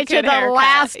 Goodbye little to kid the haircut.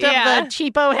 last of Yeah. the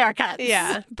cheapo haircuts.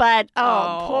 Yeah. But,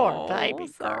 Oh, poor baby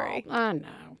sorry. girl. I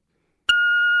know.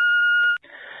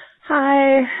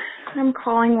 Hi, I'm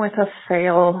calling with a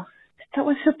fail that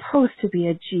was supposed to be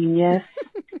a genius.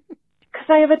 Because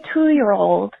I have a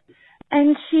 2-year-old,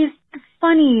 and she's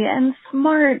funny and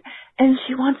smart, and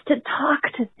she wants to talk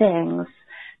to things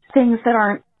that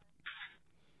aren't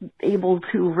able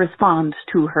to respond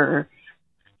to her,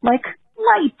 like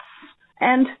lights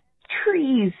and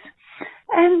trees.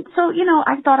 And so,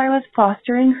 I thought I was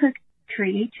fostering her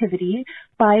creativity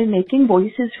by making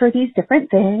voices for these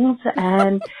different things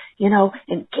and,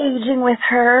 engaging with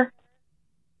her.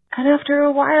 And after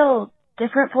a while,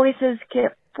 different voices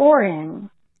get boring.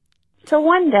 So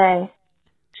one day,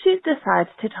 she decides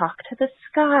to talk to the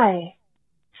sky.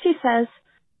 She says,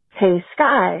 "Hey,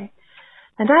 sky."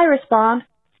 And I respond,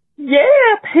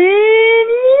 "Yeah,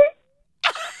 Penny."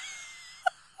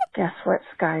 Guess what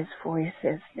Sky's voice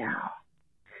is now?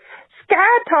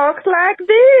 Sky talks like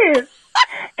this.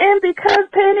 And because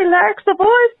Penny likes the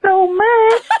voice so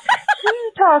much,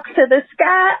 she talks to the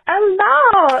sky a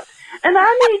lot. And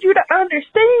I need you to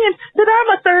understand that I'm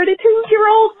a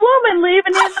 32-year-old woman living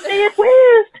in the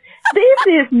Midwest. This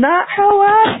is not how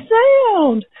I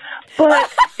sound.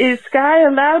 But is Sky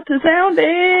allowed to sound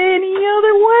any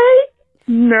other way?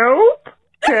 Nope.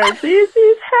 Because this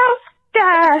is how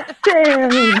Sky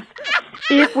sounds.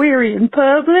 If we're in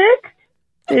public,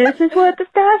 this is what the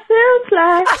sky sounds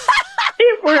like.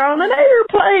 If we're on an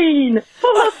airplane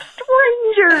full of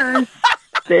strangers,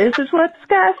 this is what the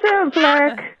sky sounds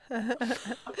like.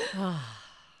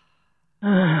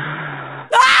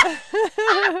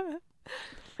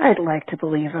 I'd like to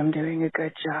believe I'm doing a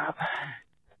good job.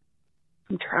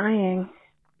 I'm trying.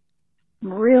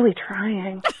 I'm really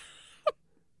trying.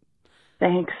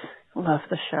 Thanks. Love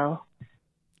the show.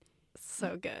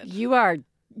 So good. You are,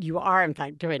 in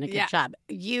fact, doing a good job.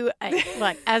 You,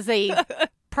 look,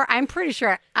 I'm pretty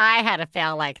sure I had a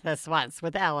fail like this once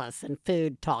with Ellis and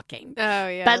food talking. Oh,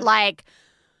 yeah. But,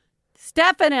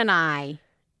 Stefan and I,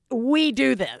 we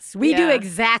do this. We do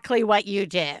exactly what you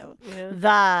do. Yeah.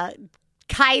 The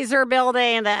Kaiser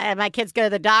building, my kids go to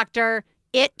the doctor.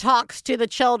 It talks to the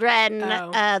children.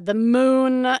 Oh. The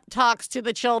moon talks to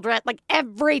the children.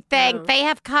 Everything. Oh. They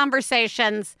have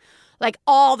conversations,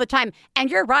 all the time. And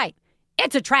you're right.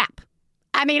 It's a trap.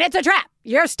 I mean, it's a trap.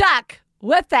 You're stuck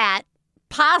with that,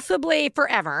 possibly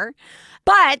forever.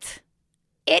 But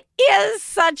it is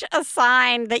such a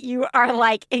sign that you are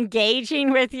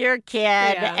engaging with your kid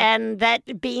and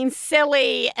that being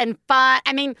silly and fun.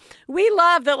 I mean, we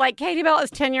love that Katie Bell is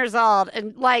 10 years old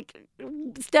and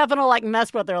Stefan will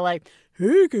mess with her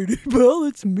 "Hey, Katie Bell,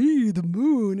 it's me, the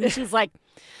moon." And she's like,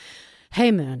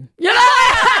 "Hey, moon." You know?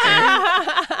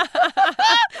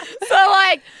 So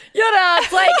it's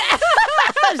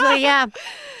so, yeah,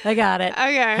 I got it.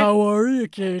 Okay. How are you,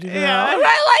 Katie Bell? Yeah. Right?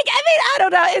 I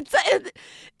don't know.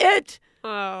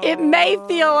 It may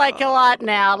feel like a lot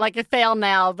now, like a fail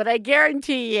now, but I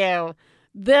guarantee you,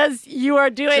 you are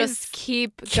doing. Just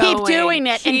keep going. Doing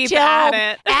it Keep until at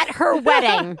it. at her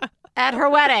wedding. At her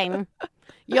wedding,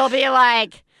 you'll be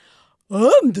like,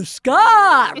 "I'm the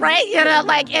sky," right?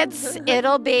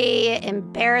 It'll be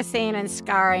embarrassing and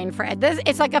scarring for this.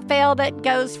 It's like a fail that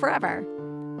goes forever,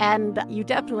 and you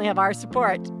definitely have our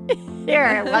support here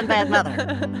at One Bad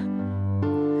Mother.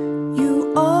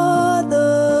 You are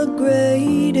the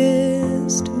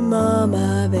greatest mom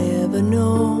I've ever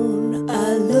known.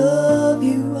 I love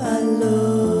you, I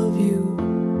love you.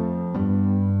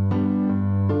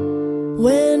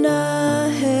 When I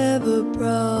have a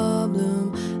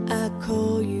problem, I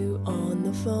call you on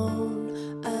the phone.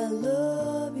 I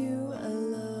love you, I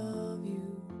love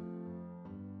you.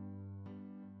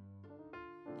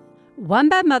 One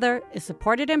Bad Mother is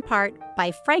supported in part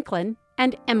by Franklin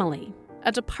and Emily.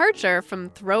 A departure from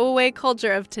throwaway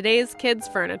culture of today's kids'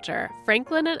 furniture,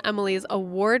 Franklin and Emily's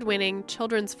award-winning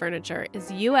children's furniture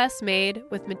is U.S. made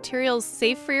with materials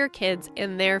safe for your kids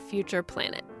and their future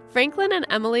planet. Franklin and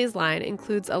Emily's line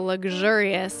includes a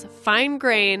luxurious,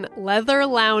 fine-grain leather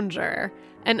lounger,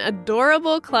 an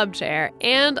adorable club chair,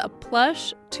 and a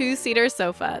plush 2-seater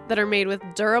sofa that are made with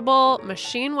durable,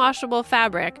 machine-washable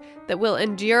fabric that will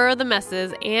endure the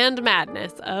messes and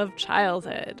madness of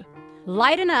childhood.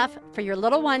 Light enough for your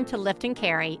little one to lift and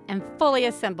carry, and fully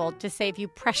assembled to save you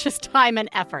precious time and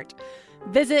effort.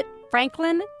 Visit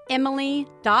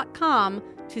franklinemily.com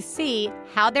to see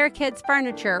how their kids'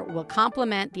 furniture will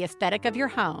complement the aesthetic of your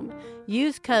home.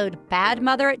 Use code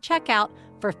BADMOTHER at checkout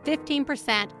for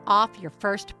 15% off your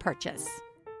first purchase.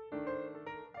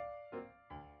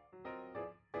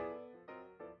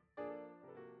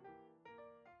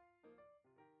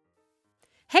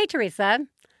 Hey, Teresa,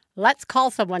 let's call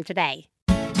someone today.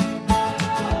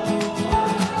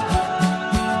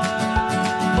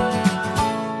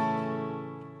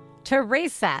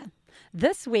 Teresa,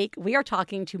 this week we are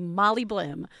talking to Molly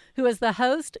Bloom, who is the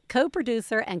host,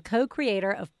 co-producer, and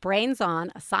co-creator of Brains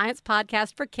On, a science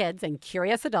podcast for kids and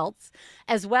curious adults,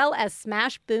 as well as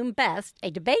Smash Boom Best, a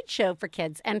debate show for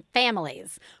kids and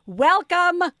families.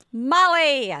 Welcome,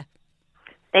 Molly!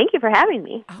 Thank you for having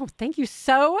me. Oh, thank you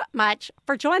so much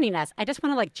for joining us. I just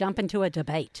want to jump into a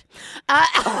debate.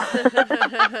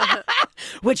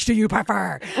 Which do you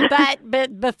prefer?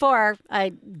 But before I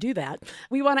do that,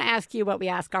 we want to ask you what we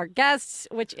ask our guests,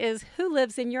 which is, who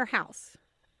lives in your house?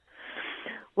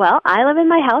 Well, I live in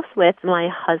my house with my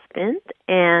husband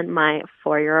and my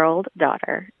 4-year-old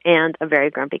daughter and a very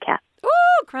grumpy cat.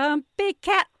 Ooh, grumpy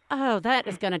cat. Oh, that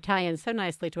is going to tie in so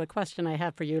nicely to a question I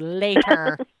have for you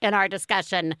later in our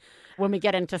discussion when we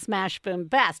get into Smash Boom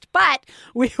Best. But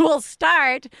we will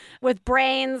start with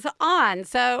Brains On.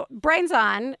 So Brains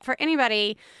On, for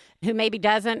anybody who maybe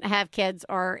doesn't have kids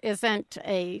or isn't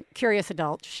a curious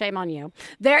adult, shame on you.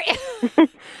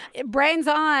 Brains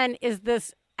On is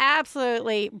this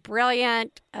absolutely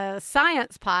brilliant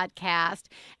science podcast.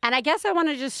 And I guess I want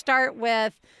to just start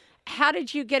with, how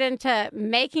did you get into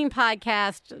making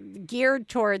podcasts geared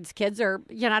towards kids, or,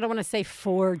 I don't want to say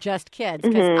for just kids,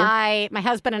 because my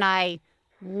husband and I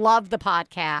love the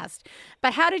podcast.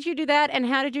 But how did you do that, and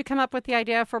how did you come up with the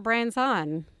idea for Brains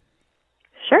On?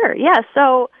 Sure, yeah.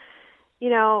 So,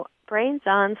 Brains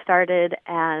On started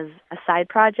as a side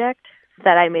project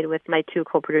that I made with my 2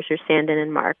 co-producers, Sandon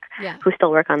and Mark, who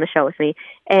still work on the show with me.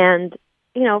 And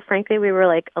frankly, we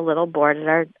were a little bored at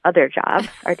our other job,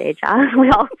 our day job.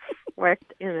 We all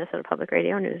worked in the Minnesota Public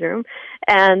Radio newsroom.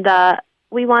 And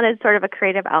we wanted sort of a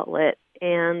creative outlet.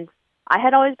 And I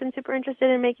had always been super interested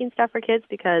in making stuff for kids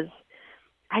because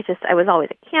I was always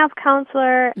a camp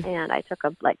counselor, and I took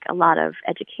a lot of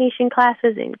education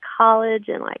classes in college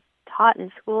and taught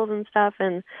in schools and stuff,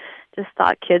 and just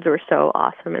thought kids were so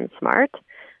awesome and smart.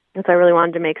 And so I really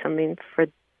wanted to make something for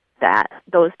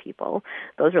those people,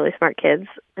 those really smart kids.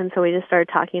 And so we just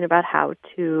started talking about how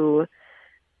to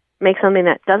make something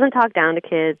that doesn't talk down to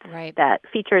kids, right, that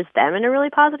features them in a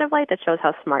really positive light, that shows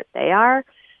how smart they are,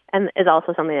 and is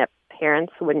also something that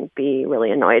parents wouldn't be really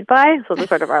annoyed by. So those are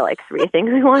sort of our 3 things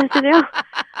we wanted to do.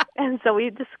 And so we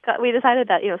decided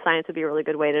that, science would be a really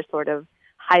good way to sort of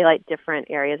highlight different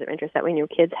areas of interest that we knew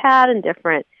kids had and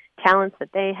different talents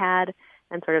that they had,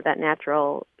 and sort of that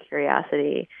natural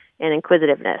curiosity and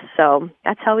inquisitiveness. So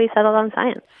that's how we settled on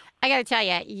science. I got to tell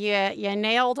you, you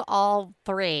nailed all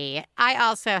 3. I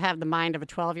also have the mind of a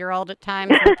 12-year-old at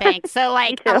times, I think. So,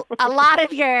 a lot of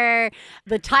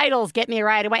the titles get me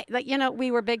right away.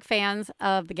 We were big fans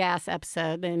of the gas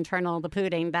episode, the internal, the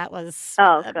pudding. That was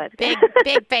good.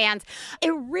 big fans.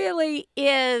 It really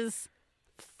is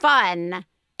fun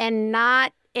and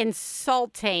not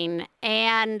insulting.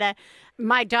 And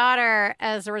my daughter,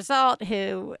 as a result,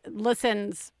 who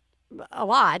listens a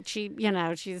lot, she's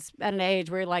at an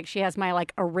age where she has my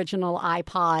original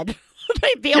iPod.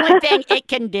 The only thing it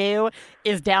can do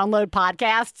is download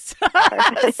podcasts.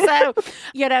 So,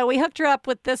 we hooked her up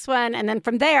with this one, and then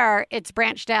from there it's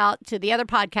branched out to the other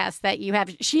podcasts that you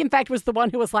have. She, in fact, was the one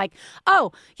who was like,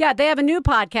 oh yeah, they have a new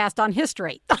podcast on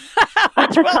history,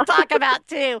 which we'll talk about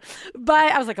too.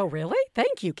 But I was like, oh really?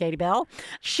 Thank you, Katie Bell.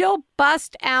 She'll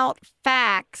bust out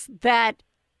facts that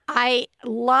I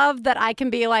love, that I can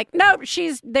be like, no,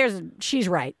 she's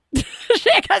right.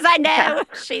 Because I know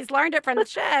she's learned it from the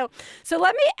show. So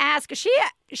let me ask,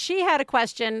 she had a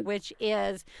question, which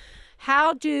is,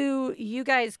 how do you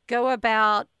guys go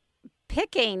about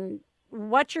picking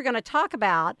what you're going to talk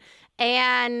about,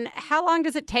 and how long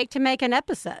does it take to make an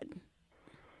episode?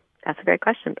 That's a great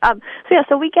question.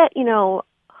 So we get,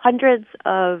 hundreds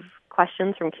of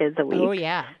questions from kids a week. Oh,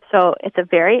 yeah. So it's a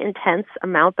very intense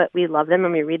amount, but we love them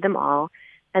and we read them all.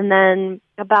 And then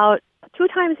about 2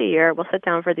 times a year, we'll sit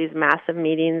down for these massive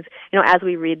meetings. As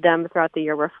we read them throughout the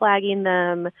year, we're flagging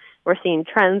them, we're seeing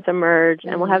trends emerge,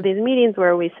 and we'll have these meetings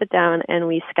where we sit down and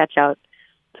we sketch out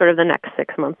sort of the next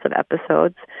 6 months of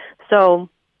episodes. So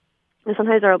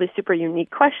sometimes there will be super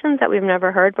unique questions that we've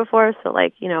never heard before. So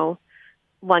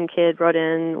one kid wrote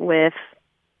in with,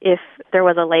 if there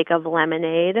was a lake of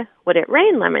lemonade, would it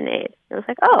rain lemonade? I was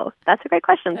like, oh, that's a great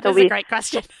question. That is a great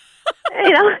question.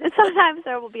 And sometimes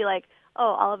there will be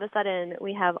all of a sudden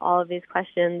we have all of these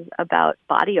questions about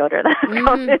body odor that have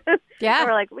come in. Yeah.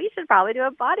 We're like, we should probably do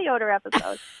a body odor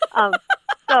episode.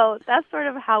 So that's sort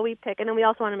of how we pick. And then we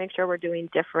also want to make sure we're doing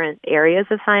different areas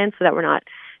of science so that we're not,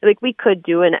 we could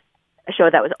do a a show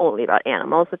that was only about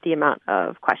animals with the amount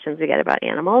of questions we get about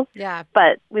animals. Yeah.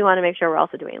 But we want to make sure we're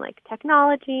also doing like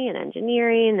technology and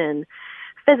engineering and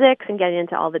physics and getting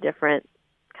into all the different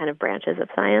kind of branches of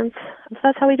science. So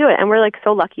that's how we do it. And we're like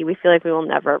so lucky. We feel like we will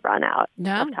never run out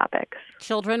of topics.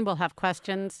 Children will have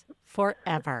questions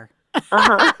forever.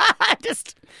 Uh-huh.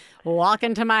 Just walk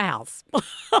into my house.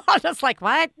 Just like,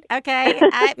 what? Okay,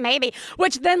 maybe.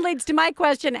 Which then leads to my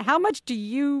question. How much do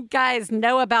you guys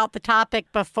know about the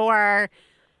topic before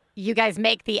you guys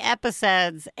make the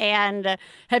episodes? And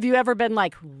have you ever been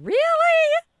like, really?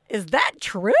 Is that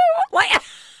true? Like,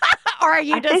 or are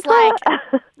you just like,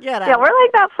 you know? Yeah, we're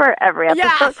like that for every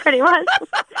episode, pretty much.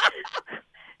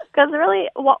 Because really,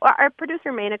 our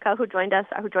producer, Menaka, who joined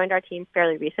our team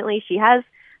fairly recently, she has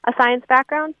a science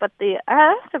background, but the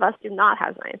rest of us do not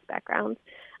have science backgrounds.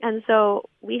 And so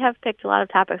we have picked a lot of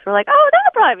topics. We're like, oh,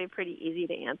 that'll probably be pretty easy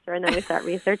to answer. And then we start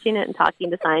researching it and talking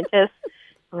to scientists.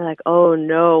 We're like, oh,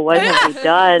 no, what have we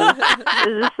done?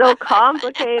 This is so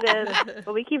complicated.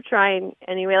 But we keep trying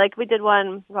anyway. Like, we did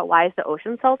one about why is the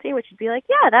ocean salty, which would be like,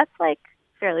 yeah, that's, like,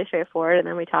 fairly straightforward. And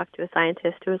then we talked to a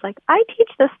scientist who was like, I teach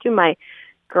this to my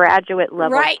graduate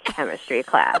level chemistry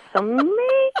class. So maybe...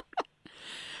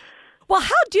 Well,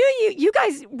 how do you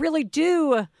guys really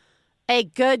do a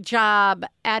good job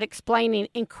at explaining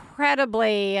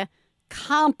incredibly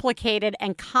complicated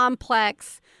and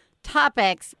complex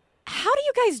topics. How do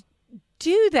you guys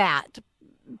do that?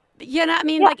 You know, I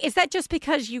mean, like, is that just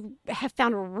because you have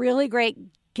found really great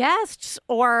guests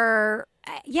or,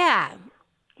 Yeah,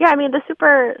 I mean, the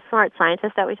super smart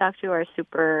scientists that we talk to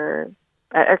are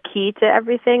key to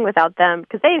everything. Without them,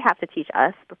 because they have to teach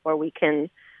us before we can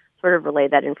sort of relay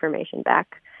that information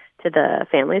back to the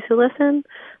families who listen.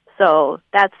 So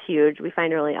that's huge. We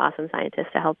find really awesome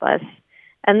scientists to help us.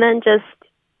 And then just,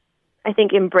 I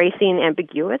think, embracing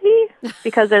ambiguity,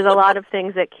 because there's a lot of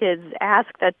things that kids ask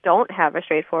that don't have a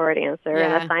straightforward answer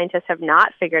and the scientists have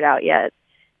not figured out yet.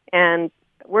 And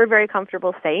we're very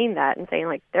comfortable saying that and saying,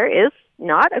 like, there is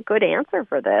not a good answer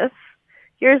for this.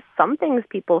 Here's some things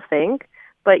people think,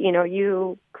 but, you know,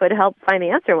 you could help find the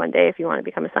answer one day if you want to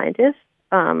become a scientist,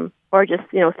 or just,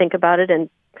 you know, think about it and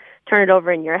turn it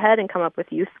over in your head and come up with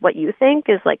what you think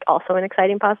is, like, also an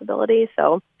exciting possibility.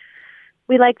 So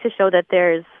we like to show that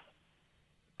there's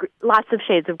lots of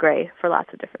shades of gray for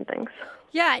lots of different things.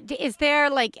 Yeah. Is there,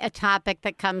 like, a topic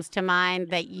that comes to mind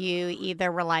that you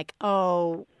either were like,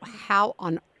 oh, how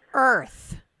on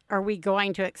earth are we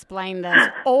going to explain this?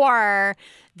 Or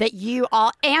that you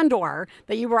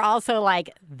were also like,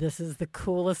 this is the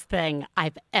coolest thing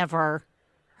I've ever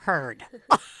heard?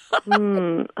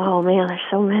 Oh, man, there's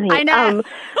so many. I know.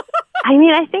 I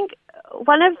mean, I think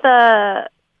one of the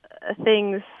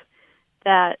things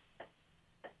that,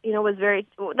 you know,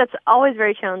 that's always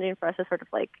very challenging for us is sort of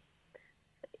like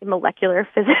molecular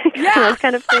physics and those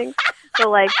kind of things.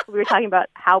 So, like, we were talking about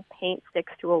how paint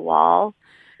sticks to a wall.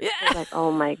 Yeah. Like,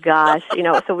 oh my gosh, you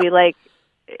know, so we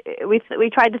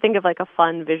tried to think of, like, a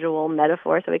fun visual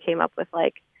metaphor. So we came up with,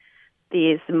 like,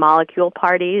 these molecule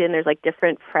parties, and there's, like,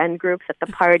 different friend groups at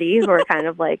the party who are kind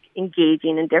of, like,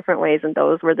 engaging in different ways, and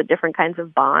those were the different kinds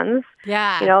of bonds.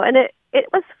 Yeah. You know, and it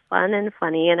was fun and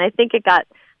funny, and I think it got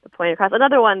the point across.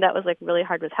 Another one that was, like, really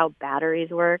hard was how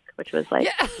batteries work, which was, like,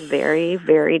 very,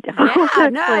 very difficult to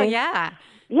explain.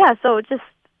 Yeah, so just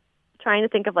trying to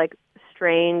think of, like,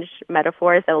 strange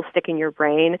metaphors that will stick in your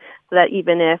brain so that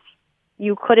even if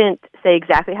you couldn't say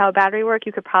exactly how a battery worked,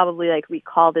 you could probably, like,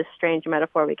 recall this strange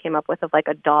metaphor we came up with of, like,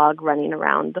 a dog running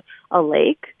around a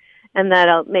lake. And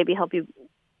that'll maybe help you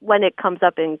when it comes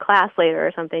up in class later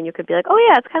or something. You could be like, oh,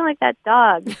 yeah, it's kind of like that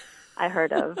dog I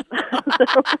heard of.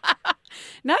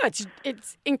 No,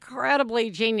 it's incredibly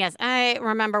genius. I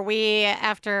remember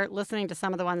after listening to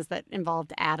some of the ones that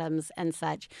involved atoms and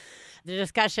such, the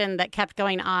discussion that kept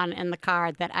going on in the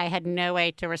car that I had no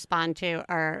way to respond to,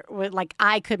 or like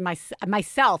I could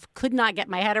myself could not get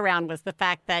my head around, was the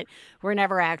fact that we're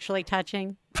never actually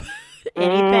touching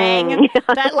anything.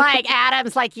 That, like,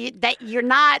 atoms, like, that you're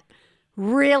not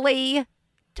really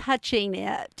touching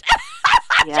it.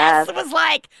 Yes. Just was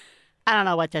like, I don't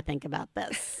know what to think about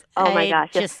this. Oh my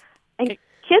gosh! And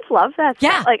kids love that stuff.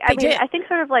 Yeah, like, I mean, I think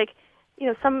sort of like, you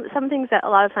know, some things that a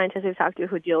lot of scientists we've talked to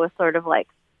who deal with sort of like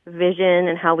vision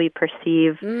and how we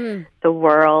perceive the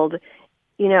world.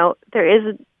 You know,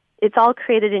 it's all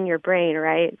created in your brain,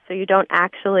 right? So you don't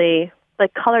actually,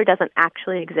 like, color doesn't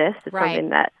actually exist. It's something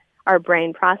that our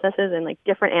brain processes, and, like,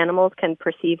 different animals can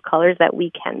perceive colors that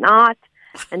we cannot.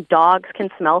 And dogs can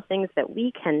smell things that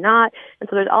we cannot. And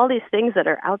so there's all these things that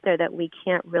are out there that we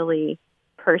can't really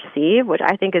perceive, which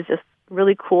I think is just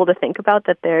really cool to think about,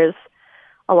 that there's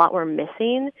a lot we're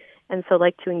missing. And so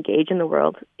like to engage in the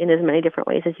world in as many different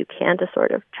ways as you can to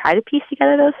sort of try to piece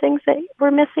together those things that we're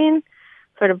missing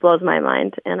sort of blows my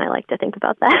mind. And I like to think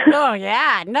about that. Oh,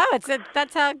 yeah. No,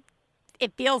 that's how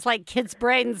it feels like kids'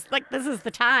 brains, like this is the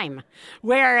time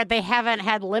where they haven't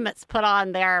had limits put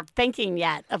on their thinking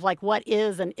yet of like what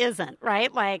is and isn't,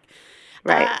 right? Like,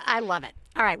 right. I love it.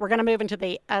 All right, we're going to move into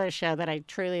the other show that I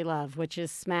truly love, which is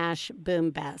Smash Boom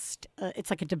Best. It's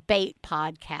like a debate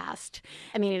podcast.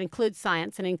 I mean, it includes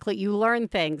science and you learn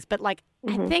things, but like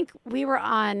I think we were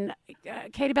on,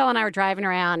 Katie Bell and I were driving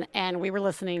around and we were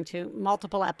listening to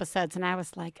multiple episodes and I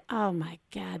was like, oh my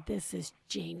God, this is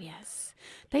genius.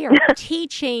 They are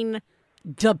teaching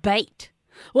debate,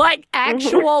 like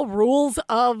actual rules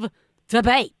of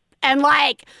debate. And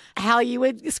like how you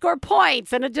would score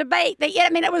points in a debate.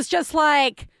 It was just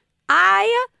like,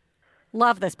 I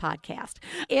love this podcast.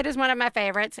 It is one of my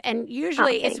favorites. And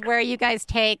usually it's where you guys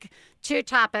take two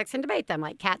topics and debate them,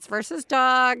 like cats versus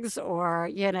dogs or,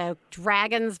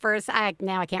 dragons versus,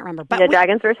 now I can't remember. But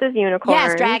dragons versus unicorns.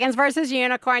 Yes, dragons versus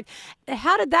unicorns.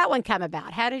 How did that one come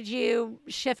about? How did you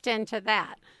shift into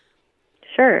that?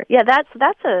 Sure. Yeah, that's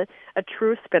a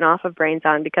true spin-off of Brains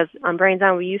On, because on Brains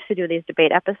On we used to do these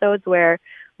debate episodes where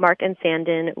Mark and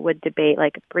Sandon would debate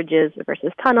like bridges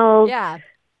versus tunnels,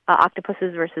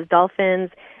 octopuses versus dolphins,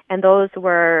 and those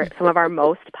were some of our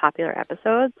most popular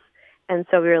episodes. And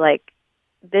so we were like,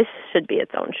 this should be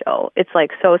its own show. It's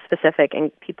like so specific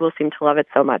and people seem to love it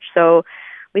so much. So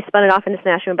we spun it off into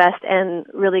Smash Boom Best and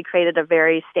really created a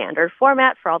very standard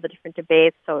format for all the different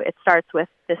debates. So it starts with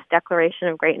this declaration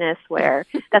of greatness where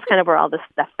that's kind of where all the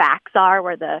facts are,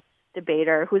 where the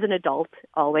debater, who's an adult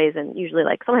always, and usually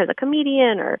like sometimes a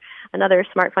comedian or another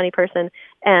smart, funny person,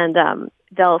 and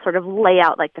they'll sort of lay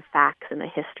out like the facts and the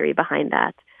history behind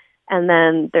that. And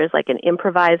then there's like an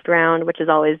improvised round, which is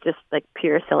always just like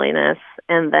pure silliness.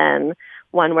 And then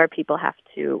one where people have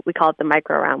to, we call it the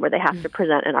micro round, where they have to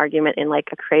present an argument in like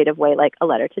a creative way, like a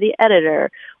letter to the editor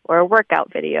or a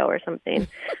workout video or something.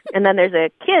 And then there's a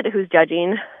kid who's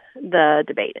judging the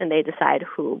debate, and they decide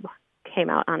who came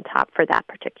out on top for that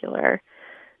particular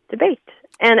debate.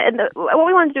 And what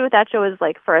we wanted to do with that show is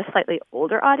like for a slightly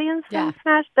older audience than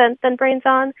Smash, than Brains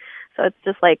On. So it's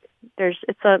just like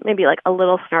maybe like a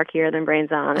little snarkier than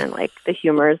Brains On, and like the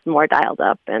humor is more dialed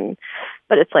up,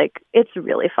 but it's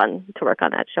really fun to work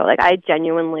on that show. Like I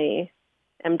genuinely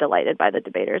am delighted by the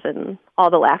debaters, and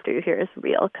all the laughter you hear is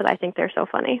real because I think they're so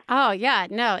funny. Oh yeah,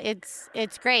 no,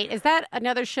 it's great. Is that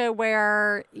another show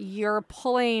where you're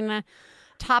pulling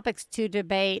topics to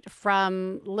debate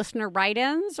from listener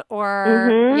write-ins,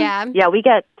 or yeah, we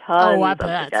get tons of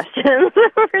suggestions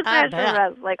for Smash Boom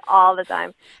Best, like all the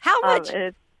time. How much?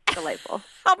 It's delightful.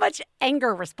 How much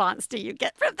anger response do you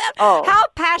get from them? Oh, how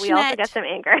passionate? We also get some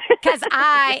anger because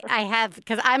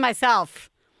I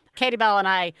myself, Katie Bell and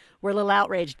I were a little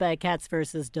outraged by cats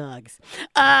versus dogs.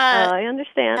 I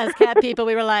understand. As cat people,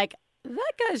 we were like,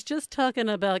 that guy's just talking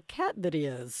about cat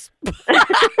videos.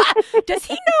 Does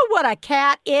he know what a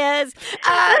cat is?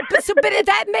 But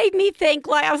that made me think,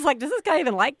 like, I was like, does this guy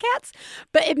even like cats?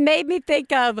 But it made me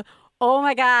think of, oh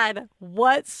my God,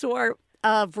 what sort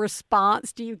of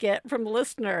response do you get from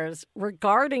listeners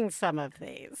regarding some of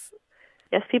these?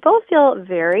 Yes, people feel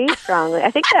very strongly. I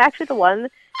think that actually the one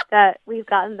that we've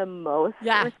gotten the most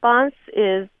response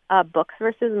is books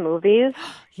versus movies.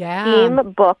 Yeah.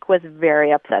 Team Book was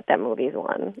very upset that movies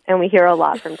won. And we hear a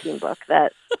lot from Team Book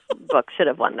that Book should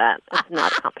have won that. It's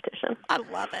not a competition. I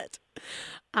love it.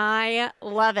 I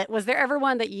love it. Was there ever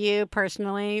one that you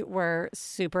personally were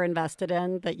super invested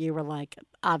in that you were like,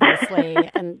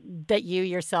 obviously, and that you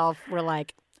yourself were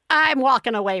like, I'm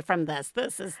walking away from this.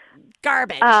 This is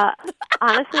garbage.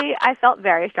 Honestly, I felt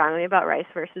very strongly about Rice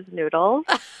versus Noodles.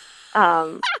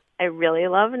 I really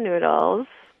love Noodles.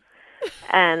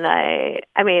 And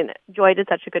I mean, Joy did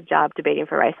such a good job debating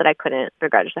for Rice that I couldn't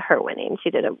begrudge her winning. She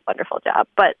did a wonderful job.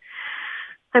 But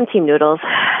I'm Team Noodles.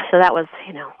 So that was,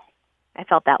 I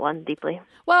felt that one deeply.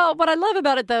 Well, what I love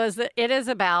about it, though, is that it is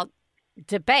about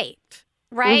debate,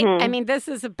 right? I mean, this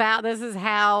is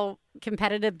how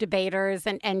competitive debaters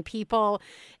and people,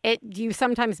 you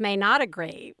sometimes may not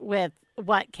agree with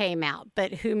what came out,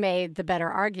 but who made the better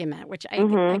argument, which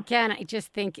I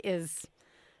just think is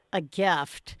a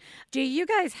gift. Do you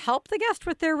guys help the guest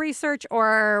with their research,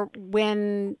 or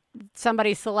when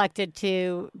somebody's selected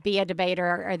to be a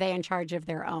debater, are they in charge of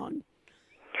their own?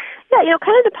 Yeah,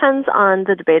 kind of depends on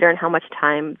the debater and how much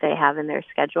time they have in their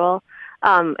schedule.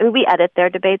 I mean, we edit their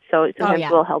debates, so sometimes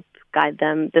we'll help guide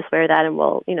them this way or that, and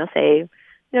we'll, say,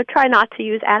 try not to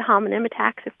use ad hominem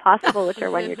attacks if possible, which are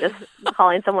when you're just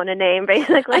calling someone a name,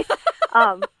 basically.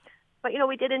 But,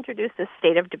 we did introduce this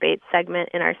State of Debate segment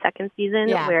in our second season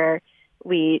where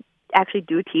we actually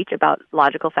do teach about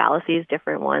logical fallacies,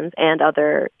 different ones, and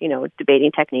other,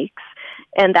 debating techniques.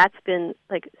 And that's been,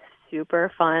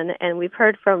 super fun. And we've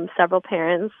heard from several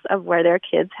parents of where their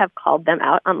kids have called them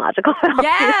out on logical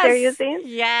fallacies they're using.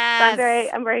 Yes.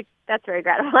 So that's very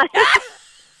gratifying.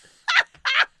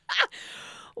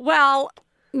 Well,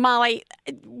 Molly,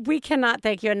 we cannot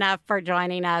thank you enough for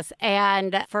joining us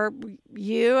and for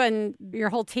you and your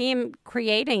whole team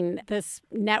creating this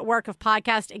network of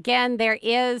podcasts. Again, there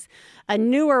is a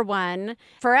newer one,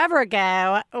 Forever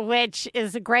Ago, which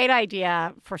is a great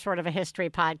idea for sort of a history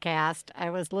podcast. I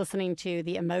was listening to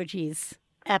the Emojis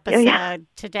episode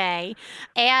today,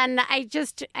 and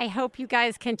I hope you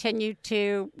guys continue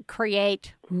to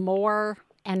create more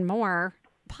and more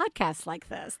podcasts like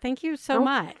this. Thank you so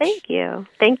much. Thank you.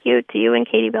 Thank you to you and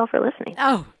Katie Bell for listening.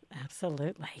 Oh,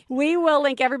 absolutely. We will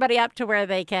link everybody up to where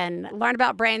they can learn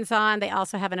about Brains On. They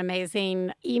also have an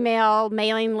amazing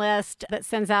mailing list that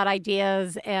sends out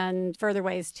ideas and further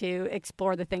ways to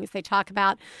explore the things they talk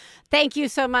about. Thank you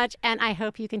so much, and I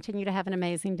hope you continue to have an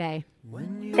amazing day.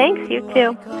 Thanks, you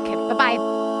too. Okay, bye-bye.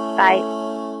 Bye.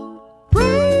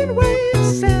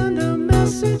 Brainwaves send a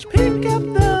message, pick up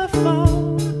the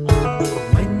phone.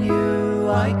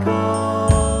 I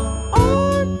call.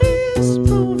 On is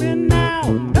moving now,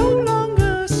 no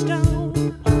longer stone.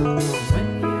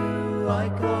 When I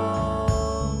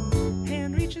call,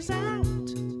 hand reaches out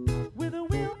with a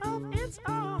will of its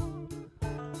own.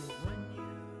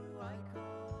 I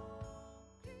call.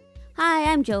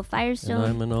 Hi, I'm Joe Firestone. And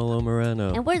I'm Manolo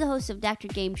Moreno. And we're the hosts of Dr.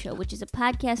 Game Show, which is a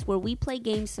podcast where we play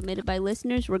games submitted by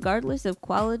listeners regardless of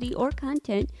quality or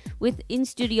content, with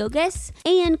in-studio guests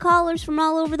and callers from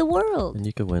all over the world. And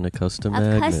you can win a custom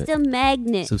magnet. A custom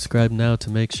magnet. Subscribe now to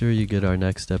make sure you get our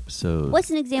next episode. What's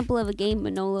an example of a game,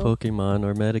 Manolo? Pokemon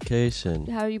or medication.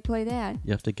 How do you play that?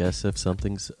 You have to guess if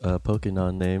something's a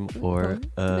Pokemon name or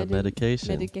a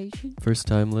medication.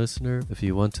 First-time listener, if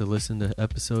you want to listen to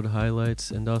episode highlights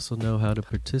and also know how to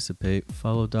participate,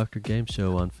 follow Dr. Game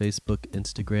Show on Facebook,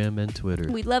 Instagram, and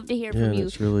Twitter. We'd love to hear from you. Yeah,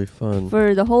 it's really fun.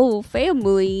 For the whole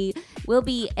family. We'll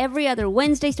be every other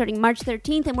Wednesday starting March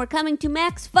 13th, and we're coming to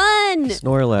Max Fun!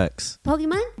 Snorlax.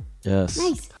 Pokemon? Yes.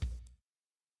 Nice.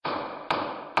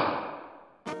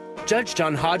 Judge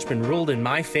John Hodgman ruled in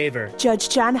my favor. Judge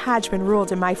John Hodgman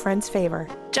ruled in my friend's favor.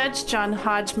 Judge John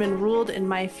Hodgman ruled in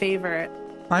my favor.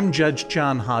 I'm Judge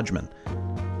John Hodgman.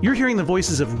 You're hearing the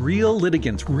voices of real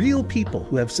litigants, real people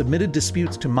who have submitted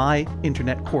disputes to my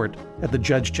internet court at the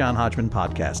Judge John Hodgman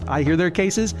podcast. I hear their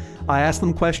cases, I ask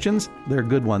them questions, they're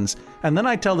good ones, and then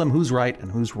I tell them who's right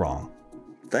and who's wrong.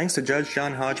 Thanks to Judge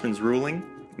John Hodgman's ruling,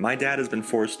 my dad has been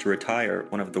forced to retire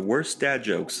one of the worst dad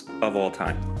jokes of all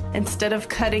time. Instead of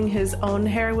cutting his own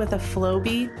hair with a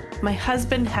Flowbee, my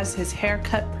husband has his hair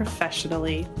cut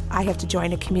professionally. I have to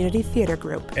join a community theater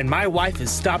group. And my wife has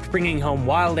stopped bringing home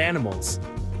wild animals.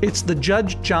 It's the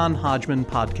Judge John Hodgman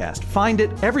podcast. Find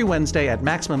it every Wednesday at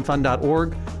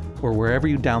MaximumFun.org or wherever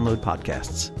you download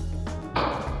podcasts.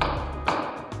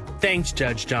 Thanks,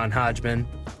 Judge John Hodgman.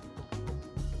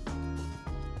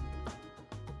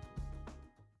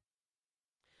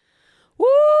 Woo!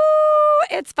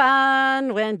 It's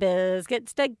fun when Biz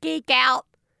gets to geek out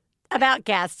about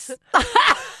guests.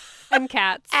 And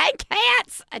cats. And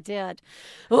cats! I did.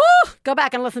 Ooh! Go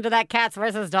back and listen to that cats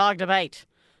versus dog debate.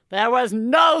 There was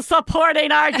no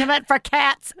supporting argument for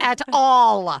cats at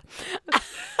all.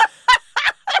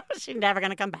 She's never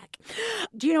going to come back.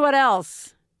 Do you know what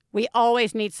else we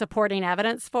always need supporting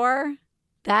evidence for?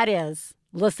 That is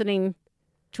listening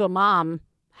to a mom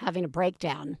having a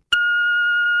breakdown.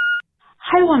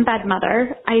 Hi, One Bad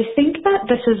Mother. I think that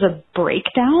this is a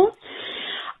breakdown.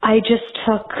 I just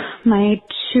took my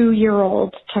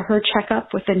 2-year-old to her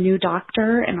checkup with a new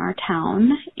doctor in our town,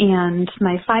 and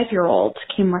my 5-year-old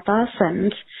came with us,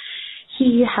 and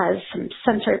he has some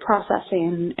sensory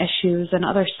processing issues and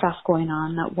other stuff going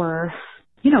on that we're,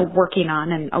 working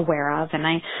on and aware of, and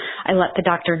I let the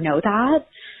doctor know that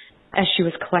as she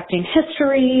was collecting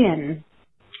history, and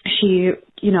she,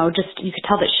 you could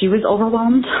tell that she was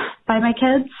overwhelmed by my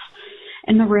kids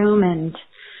in the room, and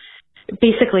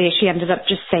basically she ended up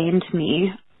just saying to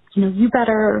me, you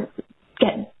better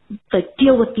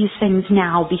deal with these things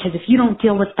now, because if you don't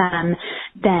deal with them,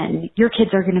 then your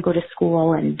kids are going to go to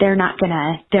school and they're going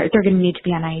to need to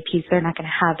be on IEPs. They're not going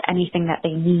to have anything that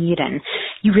they need, and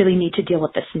you really need to deal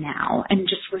with this now. And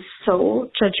just was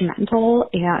so judgmental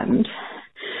and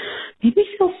made me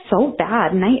feel so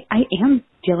bad. And I am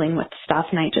dealing with stuff,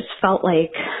 and I just felt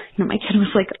like, my kid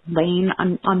was laying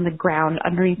on the ground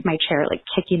underneath my chair,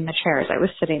 kicking the chair as I was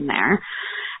sitting there.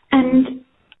 And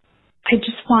I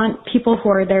just want people who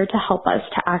are there to help us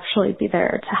to actually be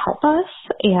there to help us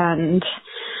and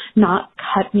not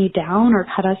cut me down or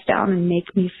cut us down and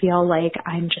make me feel like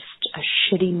I'm just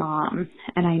a shitty mom.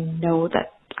 And I know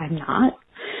that I'm not.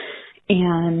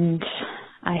 And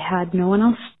I had no one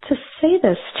else to say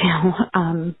this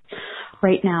to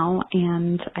right now,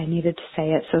 and I needed to say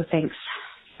it, so thanks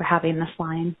for having this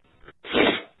line.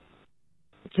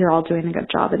 You're all doing a good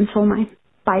job, and so am I.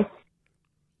 Bye.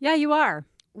 Yeah, you are.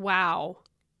 Wow.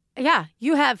 Yeah,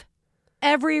 you have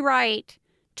every right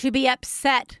to be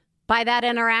upset by that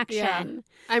interaction. Yeah.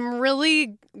 I'm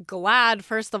really glad,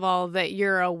 first of all, that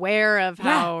you're aware of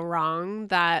how wrong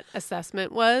that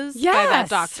assessment was by that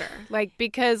doctor. Like,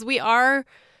 because we are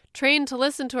trained to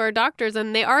listen to our doctors,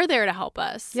 and they are there to help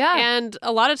us. Yeah. And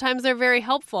a lot of times they're very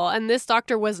helpful, and this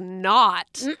doctor was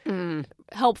not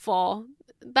helpful.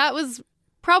 That was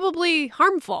probably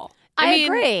harmful. I mean,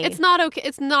 agree. It's not okay.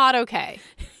 It's not okay.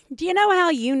 Do you know how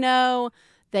you know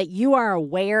that you are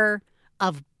aware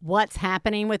of what's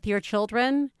happening with your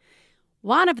children?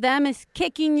 One of them is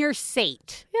kicking your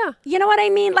seat. Yeah. You know what I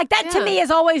mean? Like that to me is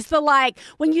always the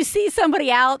when you see somebody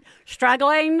out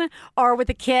struggling or with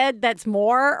a kid that's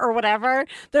more or whatever,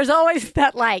 there's always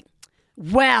that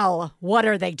well, what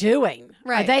are they doing?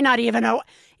 Right. Are they not even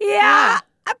Yeah.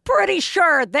 I'm pretty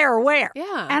sure they're aware.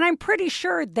 Yeah. And I'm pretty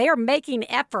sure they're making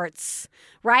efforts,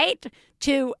 right,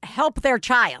 to help their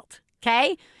child.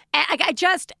 Okay?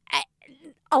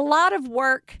 A lot of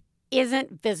work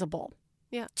isn't visible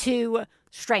to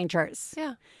strangers.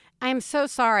 Yeah. I'm so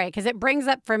sorry because it brings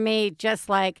up for me just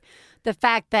the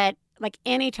fact that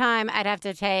anytime I'd have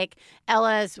to take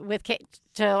Ella's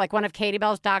to one of Katie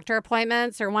Bell's doctor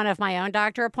appointments or one of my own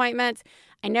doctor appointments,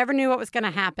 I never knew what was going to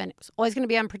happen. It was always going to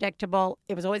be unpredictable.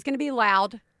 It was always going to be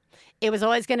loud. It was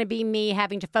always going to be me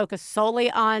having to focus solely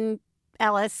on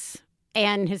Ellis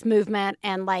and his movement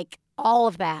and all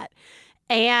of that.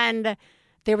 And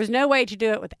there was no way to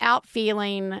do it without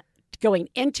going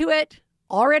into it,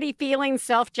 already feeling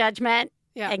self-judgment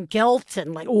and guilt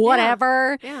and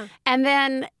whatever. Yeah. And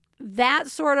then that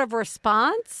sort of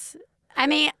response, I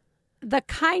mean, the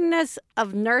kindness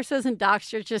of nurses and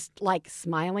doctors just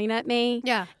smiling at me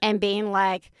and being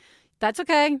that's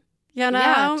okay, you know?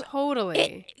 Yeah,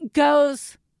 totally. It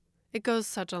goes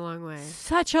such a long way.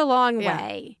 Such a long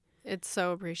way. It's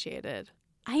so appreciated.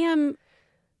 I am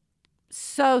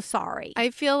so sorry. I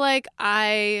feel like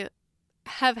I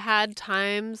have had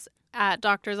times at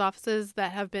doctor's offices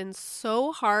that have been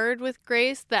so hard with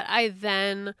Grace that I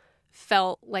then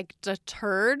felt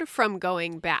deterred from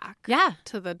going back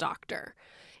to the doctor.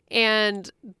 And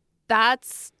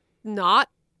that's not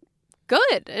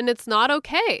good and it's not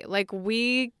okay.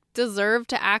 We deserve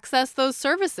to access those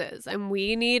services and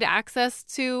we need access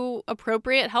to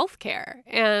appropriate health care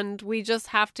and we just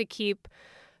have to keep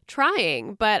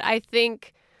trying. But I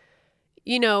think,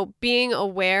 being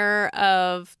aware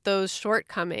of those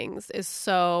shortcomings is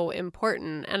so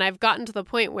important. And I've gotten to the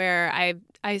point where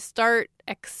I start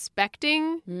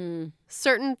expecting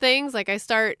certain things. I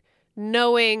start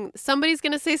knowing somebody's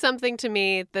going to say something to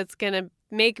me that's going to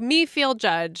make me feel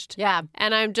judged. Yeah.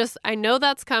 And I know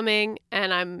that's coming.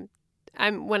 And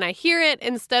I'm when I hear it,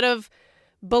 instead of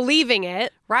believing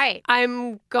it, right,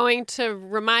 I'm going to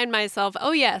remind myself,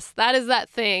 oh, yes, that is that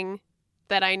thing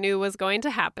that I knew was going to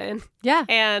happen. Yeah.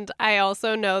 And I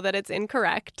also know that it's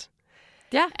incorrect.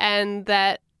 Yeah. And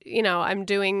that, I'm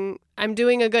doing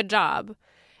a good job.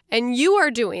 And you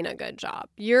are doing a good job.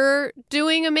 You're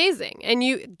doing amazing. And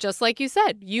you, just like you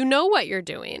said, you know what you're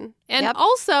doing. And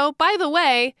also, by the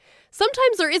way,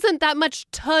 sometimes there isn't that much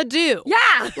to do.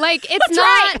 Yeah. It's That's not,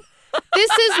 right.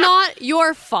 this is not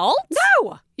your fault.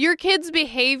 No. Your kids'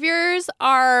 behaviors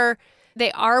are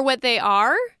what they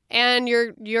are. And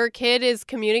your kid is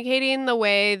communicating the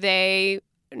way they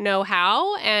know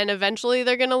how. And eventually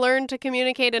they're going to learn to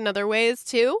communicate in other ways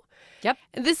too. Yep.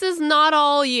 This is not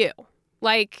all you.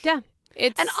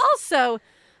 It's... And also,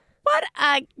 what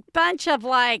a bunch of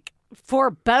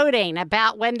foreboding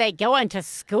about when they go into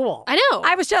school. I know.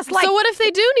 I was just so what if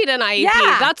they do need an IEP?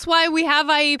 Yeah. That's why we have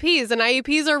IEPs, and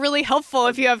IEPs are really helpful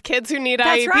if you have kids who need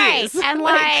That's IEPs. Right. And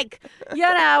what?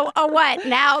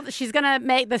 Now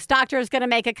this doctor is going to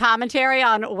make a commentary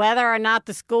on whether or not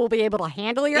the school will be able to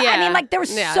handle your... Yeah. I mean, there was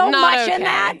so much in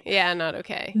that. Yeah, not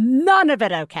okay. None of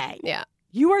it okay. Yeah.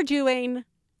 You are doing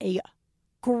a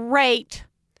great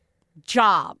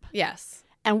job. Yes.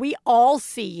 And we all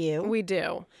see you. We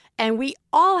do. And we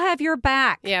all have your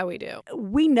back. Yeah, we do.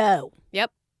 We know.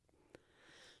 Yep.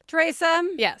 Teresa?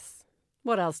 Yes.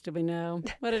 What else do we know?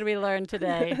 What did we learn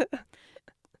today?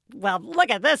 Well, look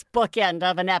at this bookend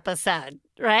of an episode,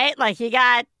 right? You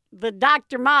got the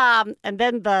Dr. Mom and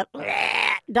then the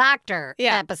doctor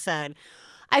episode.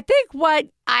 I think what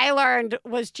I learned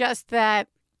was just that,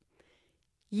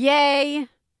 yay,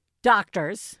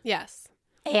 doctors. Yes.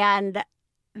 And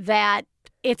that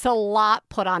it's a lot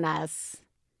put on us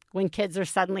when kids are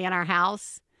suddenly in our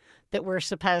house, that we're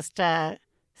supposed to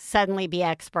suddenly be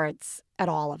experts at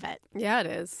all of it. Yeah, it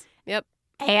is. Yep.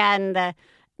 And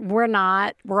we're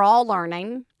not. We're all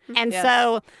learning. And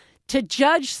so to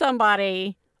judge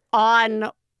somebody on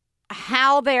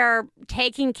how they're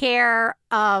taking care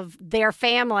of their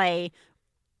family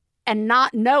and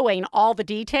not knowing all the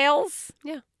details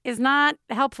is not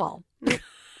helpful.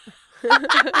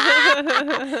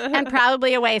 And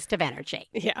probably a waste of energy.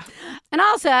 Yeah. And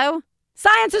also,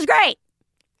 science is great.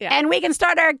 Yeah. And we can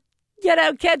start our,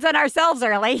 kids and ourselves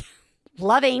early,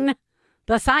 loving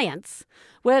the science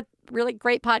with really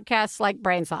great podcasts like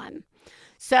Brains On.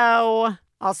 So,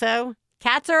 also,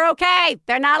 cats are okay.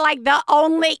 They're not like the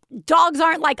only, dogs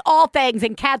aren't like all things,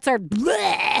 and cats are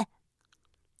bleh.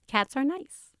 Cats are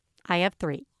nice. I have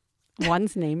 3.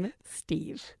 One's named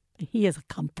Steve. He is a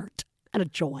comfort and a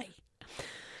joy.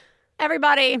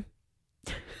 Everybody,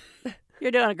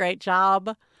 you're doing a great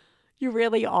job. You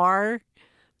really are.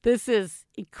 This is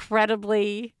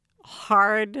incredibly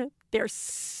hard. There's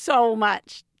so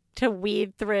much to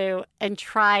weed through and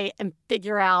try and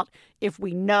figure out if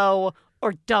we know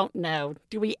or don't know.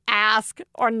 Do we ask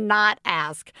or not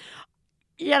ask?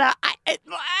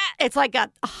 It's like a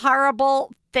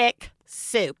horrible, thick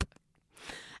soup.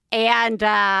 And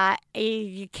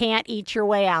you can't eat your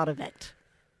way out of it.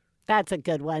 That's a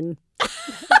good one.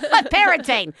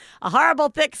 Parenting. A horrible,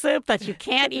 thick soup that you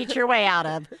can't eat your way out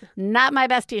of. Not my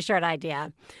best T-shirt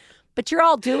idea. But you're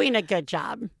all doing a good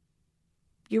job.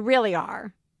 You really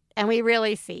are. And we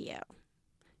really see you.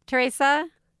 Teresa,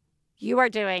 you are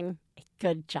doing a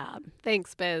good job.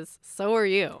 Thanks, Biz. So are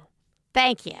you.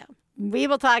 Thank you. We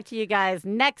will talk to you guys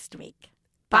next week.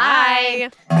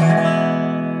 Bye.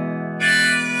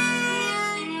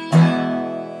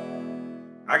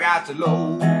 I got to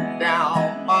low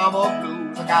down mama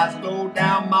blues. I got to low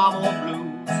down mama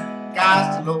blues.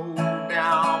 Got to low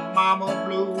down mama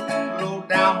blues. Low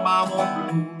down mama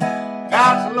blues.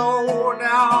 Got to low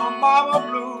down mama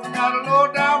blues. Got to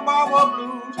low down mama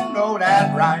blues. You know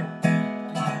that's right.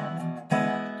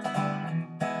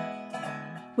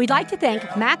 We'd like to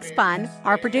thank Max Fun,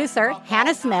 our producer,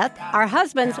 Hannah Smith, our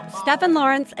husbands, Stephen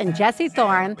Lawrence and Jesse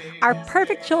Thorne, our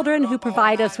perfect children who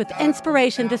provide us with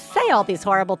inspiration to say all these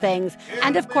horrible things,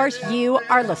 and of course, you,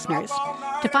 our listeners.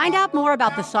 To find out more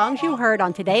about the songs you heard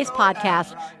on today's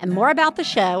podcast and more about the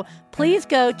show, please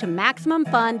go to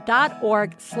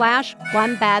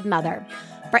MaximumFun.org/OneBadMother.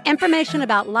 For information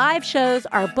about live shows,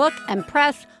 our book, and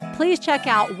press, please check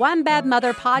out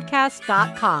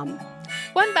OneBadMotherPodcast.com.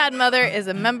 One Bad Mother is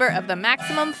a member of the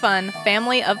Maximum Fun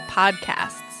family of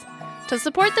podcasts. To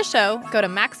support the show, go to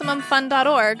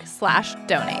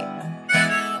MaximumFun.org/donate.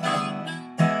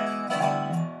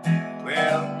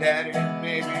 Well, Daddy,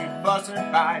 baby,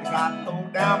 fussing by, got low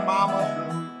down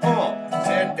mama blue. Oh,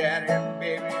 said Daddy,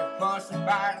 baby, fussing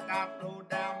by, got low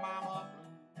down mama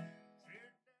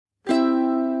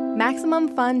blue.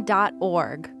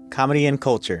 MaximumFun.org. Comedy and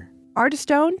culture.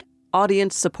 Artist owned,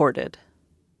 audience supported.